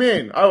 What do you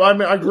mean? I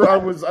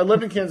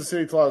lived in Kansas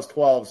City till I was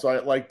 12,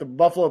 so the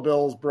Buffalo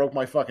Bills broke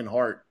my fucking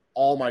heart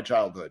all my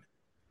childhood.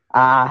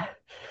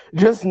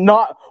 Just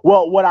not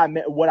well. What I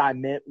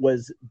meant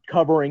was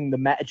covering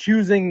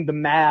choosing the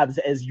Mavs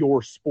as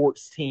your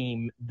sports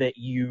team that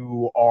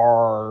you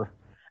are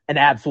an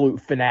absolute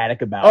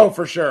fanatic about. Oh,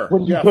 for sure.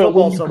 When you you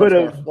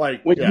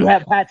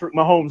have Patrick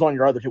Mahomes on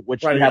your other team,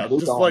 which you have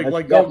Luka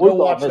on. Go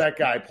watch that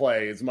guy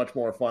play. It's much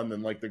more fun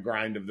than the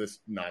grind of this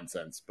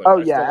nonsense. But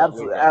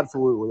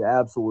absolutely.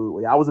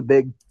 I was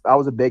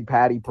a big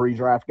Patty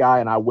pre-draft guy,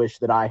 and I wish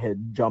that I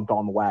had jumped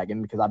on the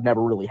wagon because I've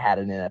never really had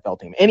an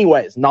NFL team.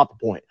 Anyways, not the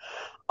point.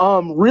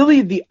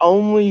 Really, the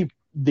only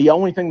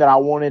thing that I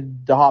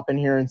wanted to hop in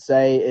here and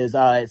say is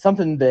it's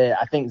something that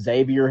I think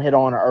Xavier hit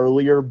on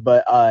earlier,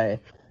 but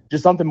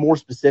just something more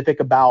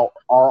specific about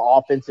our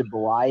offensive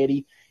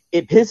variety.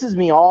 It pisses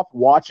me off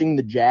watching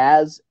the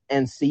Jazz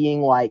and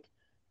seeing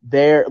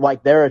they're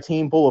a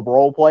team full of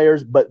role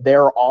players, but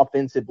their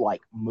offensive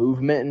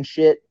movement and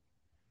shit,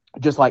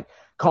 just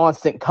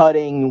constant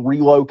cutting,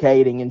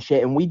 relocating and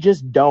shit. And we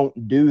just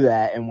don't do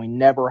that, and we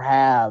never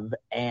have.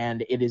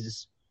 And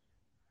it's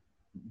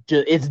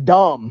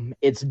dumb.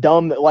 It's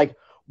dumb that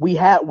we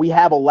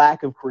have a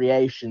lack of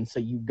creation, so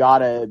you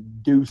gotta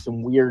do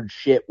some weird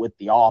shit with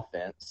the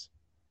offense.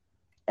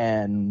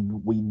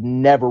 And we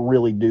never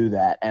really do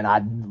that, and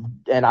I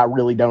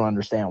really don't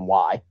understand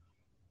why.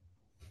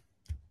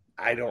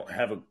 I don't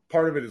have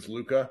part of it is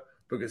Luka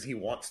because he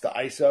wants to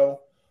ISO.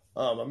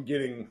 I'm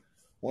getting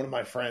one of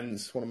my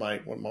friends, one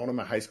of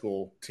my high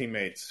school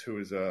teammates who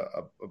is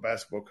a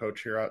basketball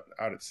coach here out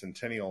at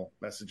Centennial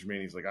messaged me,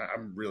 and he's like,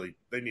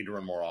 they need to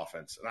run more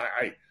offense.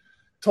 And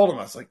told him,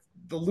 I was like,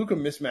 the Luka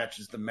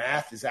mismatches, the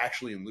math is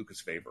actually in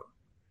Luka's favor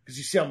because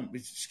you see how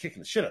he's just kicking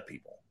the shit out of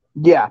people.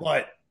 Yeah.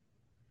 But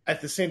at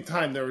the same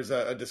time, there was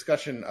a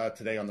discussion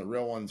today on the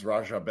Real Ones,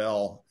 Raja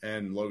Bell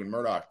and Logan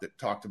Murdoch, that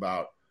talked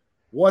about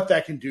what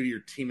that can do to your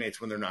teammates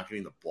when they're not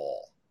getting the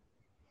ball.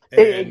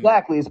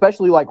 Exactly,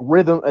 especially like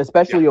rhythm,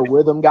 especially a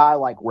rhythm guy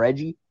like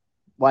Reggie.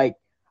 Like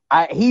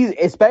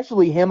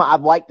especially him,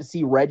 I'd like to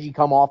see Reggie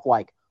come off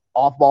like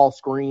off ball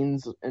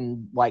screens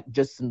and like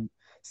just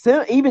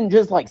even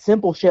just like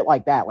simple shit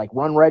like that, like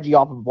run Reggie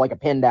off of like a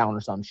pin down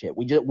or some shit.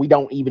 We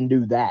don't even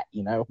do that,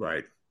 you know?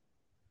 Right.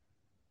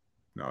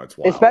 No, it's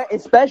wild.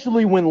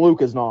 Especially when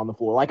Luka's not on the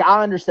floor.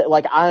 I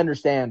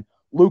understand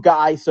Luka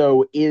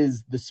ISO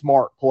is the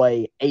smart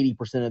play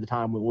 80% of the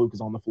time when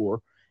Luka's on the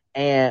floor.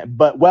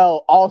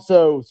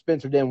 Also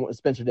Spencer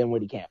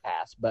Dinwiddie can't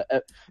pass, but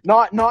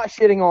not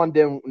shitting on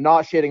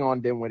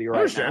Dinwiddie right now.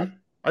 I understand.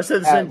 I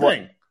said the same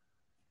thing.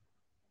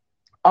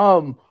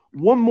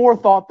 One more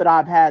thought that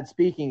I've had,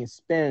 speaking of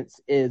Spence,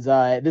 is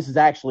this is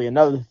actually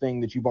another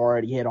thing that you've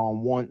already hit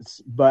on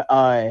once, but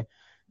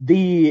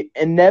the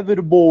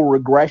inevitable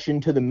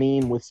regression to the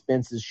mean with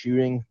Spence's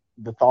shooting,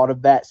 the thought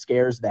of that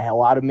scares the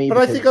hell out of me. But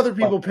I think other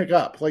people pick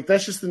up. Like,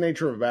 that's just the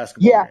nature of a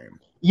basketball game.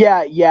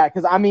 Yeah,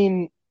 because, I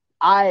mean,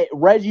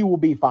 Reggie will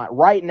be fine.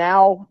 Right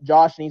now,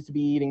 Josh needs to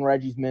be eating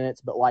Reggie's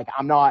minutes, but, like,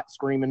 I'm not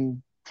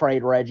screaming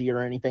trade Reggie or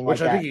anything like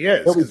that. Which I think he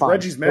is, because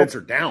Reggie's minutes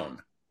are down.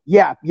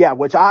 Yeah,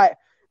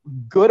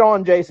 good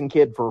on Jason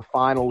Kidd for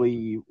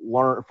finally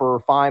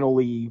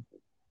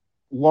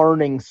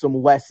learning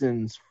some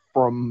lessons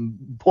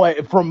from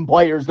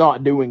players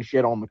not doing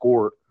shit on the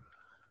court.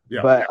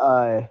 Yeah. But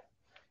I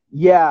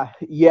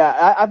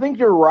think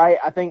you're right.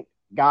 I think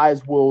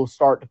guys will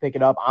start to pick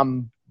it up.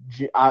 I'm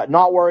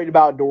not worried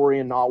about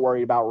Dorian, not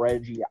worried about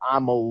Reggie.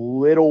 I'm a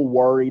little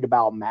worried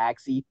about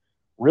Maxey,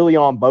 really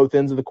on both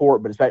ends of the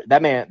court, but especially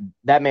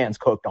that man's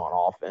cooked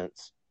on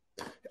offense.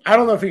 I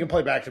don't know if he can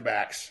play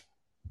back-to-backs.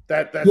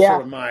 That's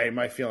sort of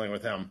my feeling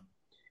with him.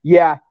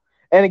 Yeah.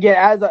 And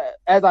again,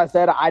 as I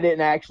said, I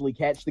didn't actually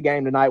catch the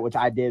game tonight, which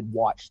I did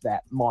watch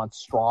that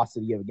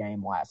monstrosity of a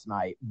game last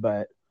night,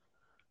 but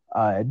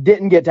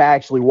didn't get to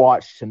actually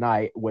watch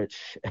tonight,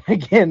 which,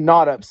 again,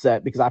 not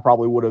upset because I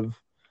probably would have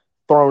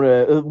thrown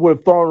a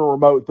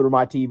remote through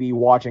my TV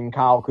watching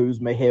Kyle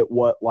Kuzma hit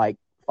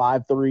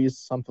 5 threes,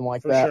 something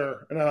like that. For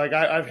sure. And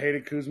I've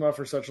hated Kuzma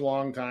for such a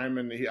long time,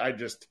 and I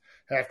just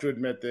have to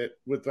admit that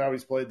with how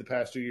he's played the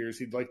past 2 years,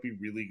 he'd be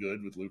really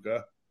good with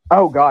Luka.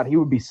 Oh God, he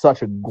would be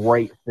such a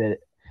great fit.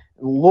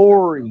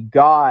 Laurie,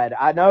 God,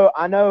 I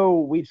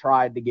know we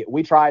tried to get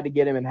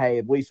him, and hey,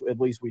 at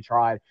least we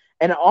tried.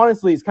 And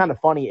honestly, it's kind of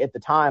funny. At the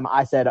time,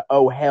 I said,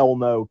 "Oh hell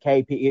no,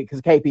 KP,"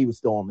 because KP was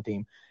still on the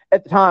team.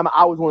 At the time,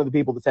 I was one of the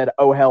people that said,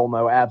 "Oh hell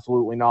no,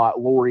 absolutely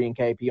not. Laurie and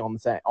KP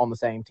on the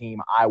same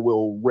team. I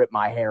will rip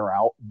my hair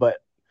out." But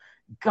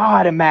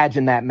God,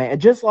 imagine that, man.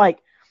 Just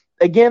like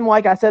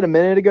I said a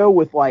minute ago,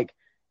 with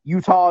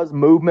Utah's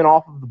movement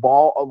off of the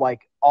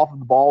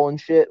ball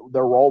and shit,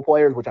 their role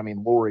players, which I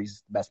mean,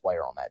 Laurie's the best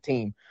player on that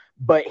team,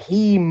 but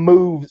he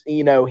moves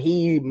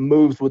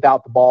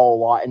without the ball a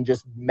lot and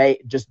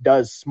just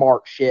does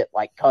smart shit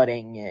like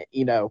cutting,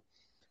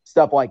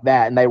 stuff like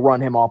that. And they run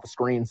him off the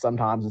screen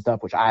sometimes and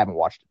stuff, which I haven't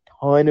watched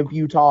a ton of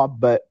Utah,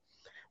 but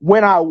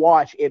when I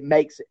watch, it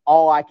makes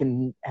all I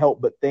can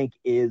help but think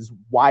is,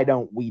 why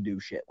don't we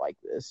do shit like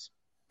this?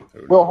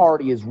 Will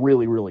Hardy is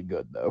really, really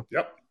good though.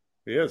 Yep,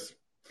 he is.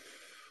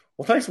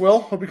 Well, thanks, Will.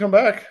 Hope you come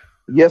back.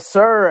 Yes,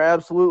 sir.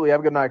 Absolutely.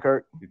 Have a good night,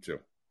 Kirk. You too.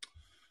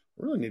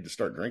 I really need to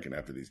start drinking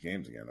after these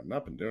games again. I've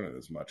not been doing it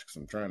as much because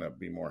I'm trying to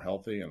be more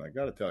healthy, and I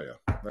got to tell you,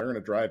 they're going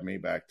to drive me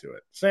back to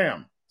it.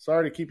 Sam,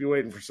 sorry to keep you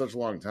waiting for such a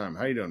long time.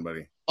 How you doing,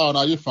 buddy? Oh,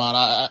 no, you're fine.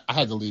 I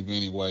had to leave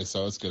anyway,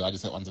 so it's good. I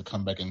just wanted to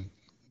come back and,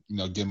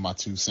 give my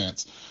 2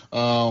 cents.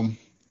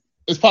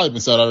 It's probably been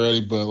said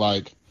already,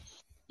 but,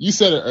 you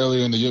said it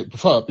earlier in the year,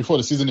 before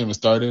the season even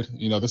started,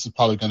 this is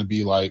probably going to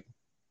be,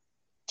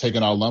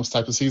 taking our lumps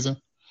type of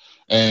season.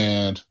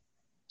 And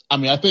I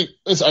mean, I think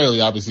it's early,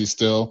 obviously,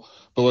 still,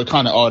 but we're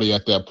kind of already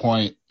at that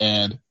point.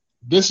 And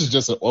this is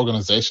just an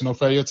organizational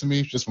failure to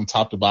me, just from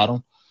top to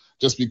bottom,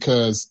 just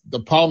because the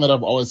problem that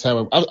I've always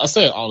had, I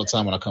say it all the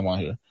time when I come on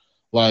here,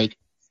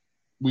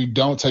 we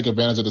don't take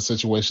advantage of the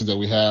situations that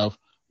we have,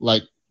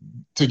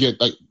 to get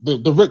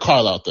the Rick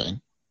Carlisle thing,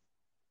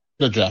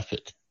 the draft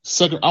pick.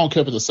 Second, I don't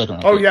care if it's a second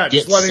round. Oh yeah,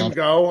 just let him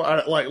go.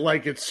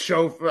 Like it's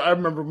show. I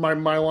remember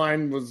my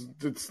line was,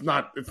 it's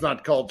not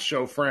called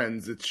show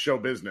friends, it's show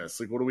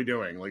business. What are we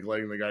doing?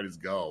 Letting the guy just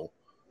go.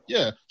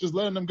 Yeah, just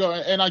letting them go.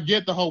 And I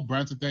get the whole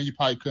Brunson thing. You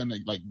probably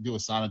couldn't do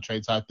a sign and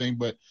trade type thing,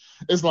 but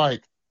it's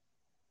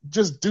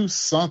just do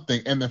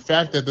something. And the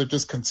fact that they're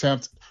just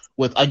content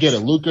with, I get it,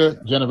 Luka,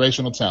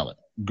 generational talent,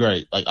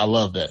 great. I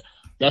love that.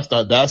 That's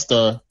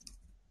the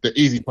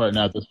easy part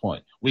now at this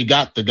point. We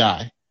got the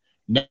guy.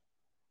 Now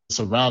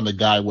surround the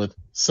guy with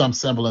some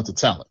semblance of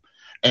talent.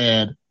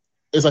 And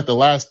it's the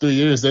last 3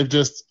 years, they've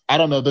just, I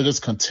don't know, they're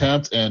just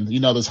contempt. And,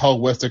 this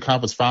whole Western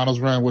Conference Finals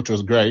run, which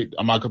was great.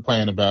 I'm not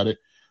complaining about it.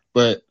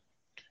 But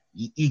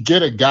you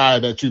get a guy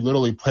that you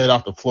literally played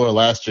off the floor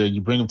last year,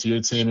 you bring him to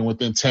your team, and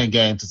within 10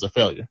 games, it's a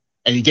failure.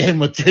 And you gave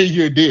him a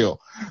 3-year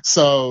deal.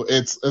 So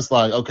it's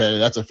like, okay,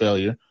 that's a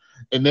failure.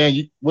 And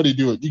then what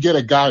do? You get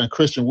a guy in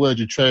Christian Wood,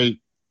 you trade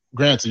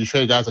guys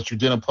that you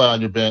didn't play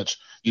on your bench.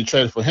 You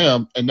traded for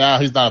him, and now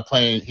he's not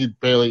playing.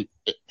 Did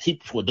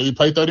he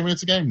play 30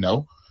 minutes a game?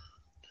 No.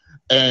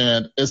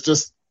 And it's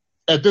just,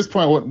 at this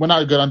point, we're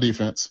not good on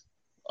defense.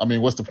 I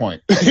mean, what's the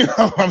point? You know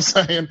what I'm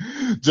saying?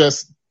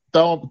 Just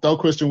throw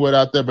Christian Wood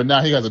out there, but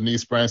now he has a knee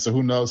sprain, so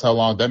who knows how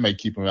long that may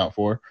keep him out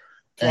for.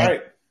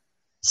 Right.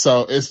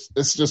 So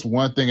it's just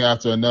one thing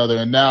after another.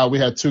 And now we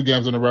had 2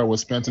 games in a row where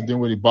Spencer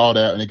Dinwiddie balled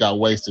out and it got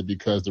wasted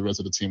because the rest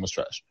of the team was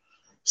trash.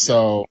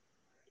 So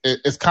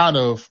it's kind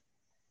of,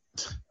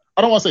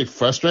 I don't want to say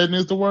frustrating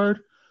is the word.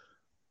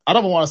 I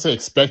don't want to say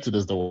expected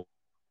is the word.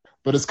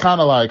 But it's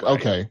kind of like,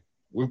 okay,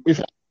 we've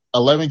had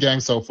 11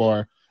 games so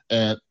far,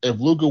 and if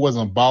Luka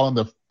wasn't balling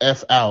the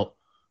F out,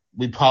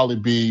 we'd probably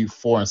be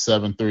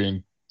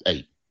 4-7,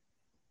 3-8.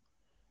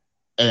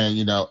 And,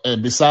 you know,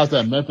 and besides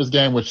that Memphis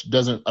game, which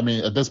doesn't, I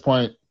mean, at this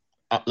point,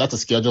 that's a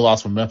schedule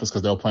loss for Memphis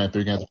because they were playing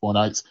 3 games in 4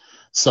 nights.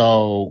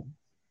 So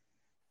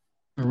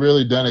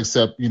really done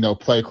except, you know,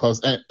 play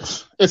close. And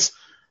it's,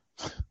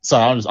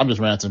 sorry, I'm just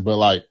ranting, but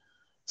like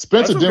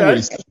Spencer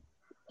Dinwiddie,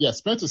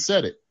 Spencer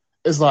said it.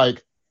 It's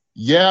like,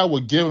 yeah,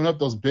 we're giving up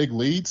those big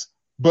leads,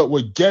 but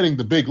we're getting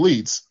the big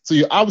leads. So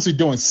you're obviously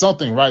doing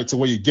something right to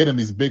where you're getting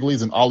these big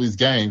leads in all these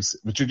games,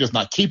 but you're just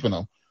not keeping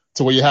them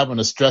to where you're having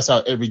to stress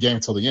out every game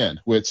till the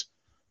end, which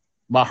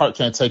my heart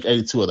can't take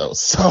 82 of those.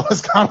 So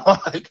it's kind of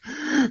like,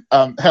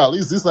 hell,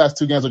 these last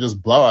 2 games are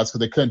just blowouts because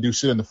they couldn't do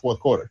shit in the fourth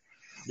quarter.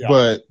 Yeah.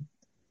 But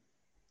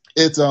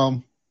it's, I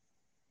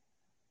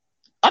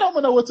don't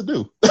even know what to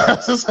do.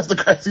 That's the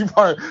crazy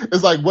part.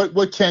 It's like,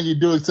 what can you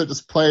do except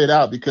just play it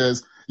out?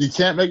 Because you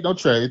can't make no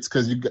trades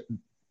because you got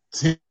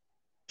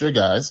your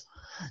guys.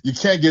 You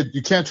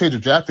can't trade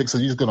your draft picks, so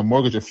you're just going to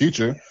mortgage your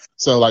future.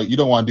 So like, you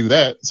don't want to do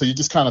that. So you're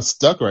just kind of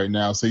stuck right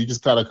now. So you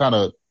just got to kind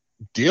of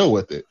deal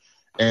with it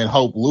and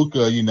hope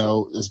Luka, you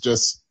know, is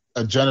just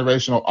a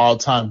generational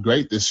all-time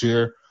great this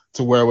year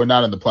to where we're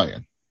not in the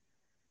play-in.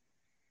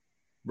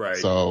 Right.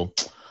 So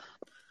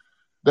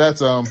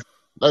that's like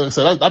I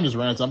said, I'm just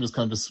ranting. I'm just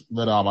kind of just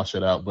letting all my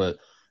shit out. But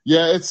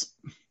yeah, that's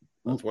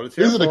what it's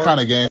here for. These are the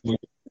kind of games.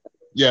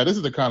 This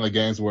is the kind of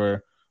games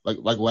where,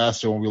 like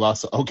last year when we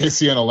lost to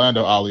OKC and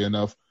Orlando, oddly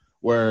enough,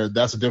 where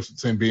that's the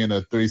difference between being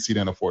a 3 seed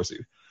and a 4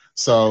 seed.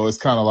 So it's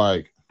kind of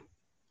like,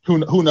 who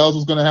knows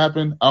what's going to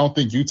happen? I don't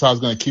think Utah's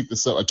going to keep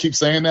this up. I keep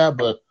saying that,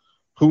 but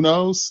who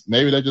knows?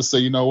 Maybe they just say,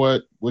 you know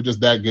what, we're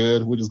just that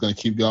good. We're just going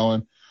to keep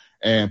going.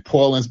 And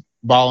Portland's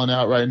balling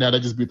out right now.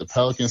 They just beat the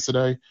Pelicans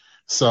today.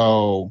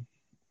 So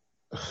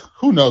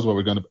who knows what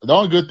we're going to – the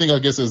only good thing, I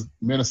guess, is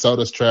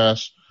Minnesota's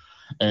trash,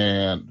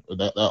 and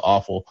they're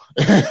awful.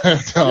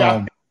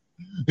 I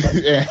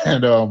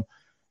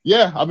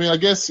mean, I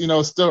guess, you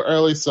know, it's still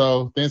early,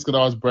 so things could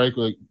always break.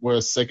 Like, we're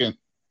a second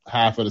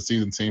half of the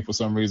season team for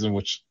some reason,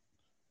 which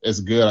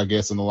is good, I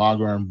guess, in the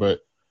long run. But,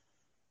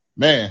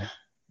 man,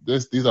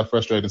 these are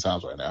frustrating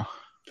times right now.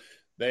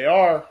 They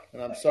are,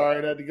 and I'm sorry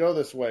it had to go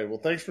this way. Well,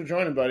 thanks for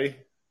joining, buddy.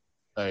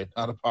 Hey,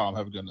 not a problem.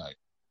 Have a good night.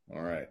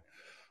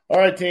 All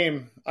right,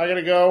 team. I got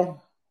to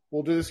go.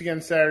 We'll do this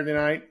again Saturday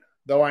night,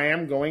 though I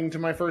am going to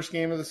my first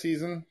game of the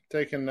season,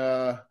 taking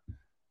my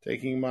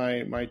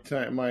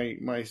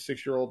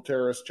 6-year-old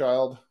terrorist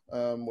child,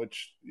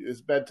 which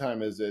his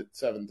bedtime is at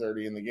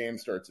 7:30 and the game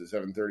starts at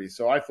 7:30.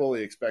 So I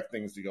fully expect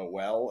things to go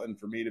well and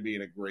for me to be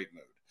in a great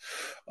mood.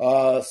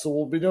 So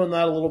we'll be doing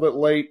that a little bit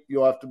late.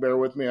 You'll have to bear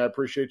with me. I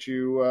appreciate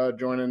you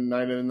joining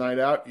night in and night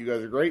out. You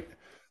guys are great.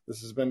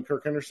 This has been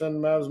Kirk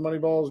Henderson, Mavs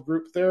Moneyball's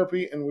Group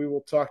Therapy, and we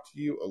will talk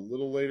to you a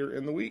little later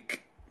in the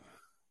week.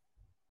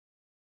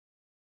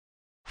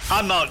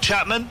 I'm Mark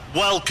Chapman.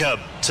 Welcome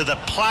to the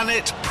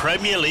Planet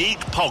Premier League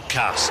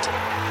podcast.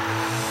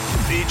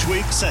 Each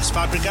week, Cesc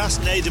Fabregas,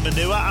 Nader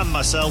Manua and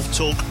myself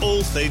talk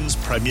all things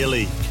Premier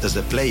League. As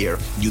a player,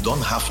 you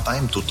don't have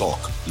time to talk.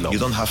 No. You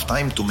don't have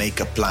time to make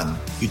a plan.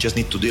 You just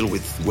need to deal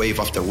with wave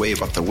after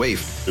wave after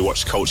wave. We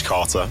watched Coach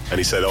Carter, and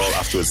he said,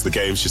 afterwards, the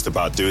game's just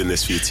about doing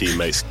this for your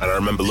teammates. And I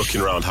remember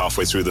looking around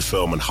halfway through the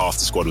film and half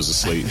the squad was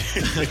asleep.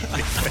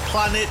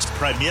 Planet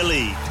Premier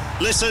League.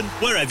 Listen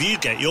wherever you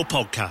get your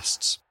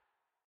podcasts.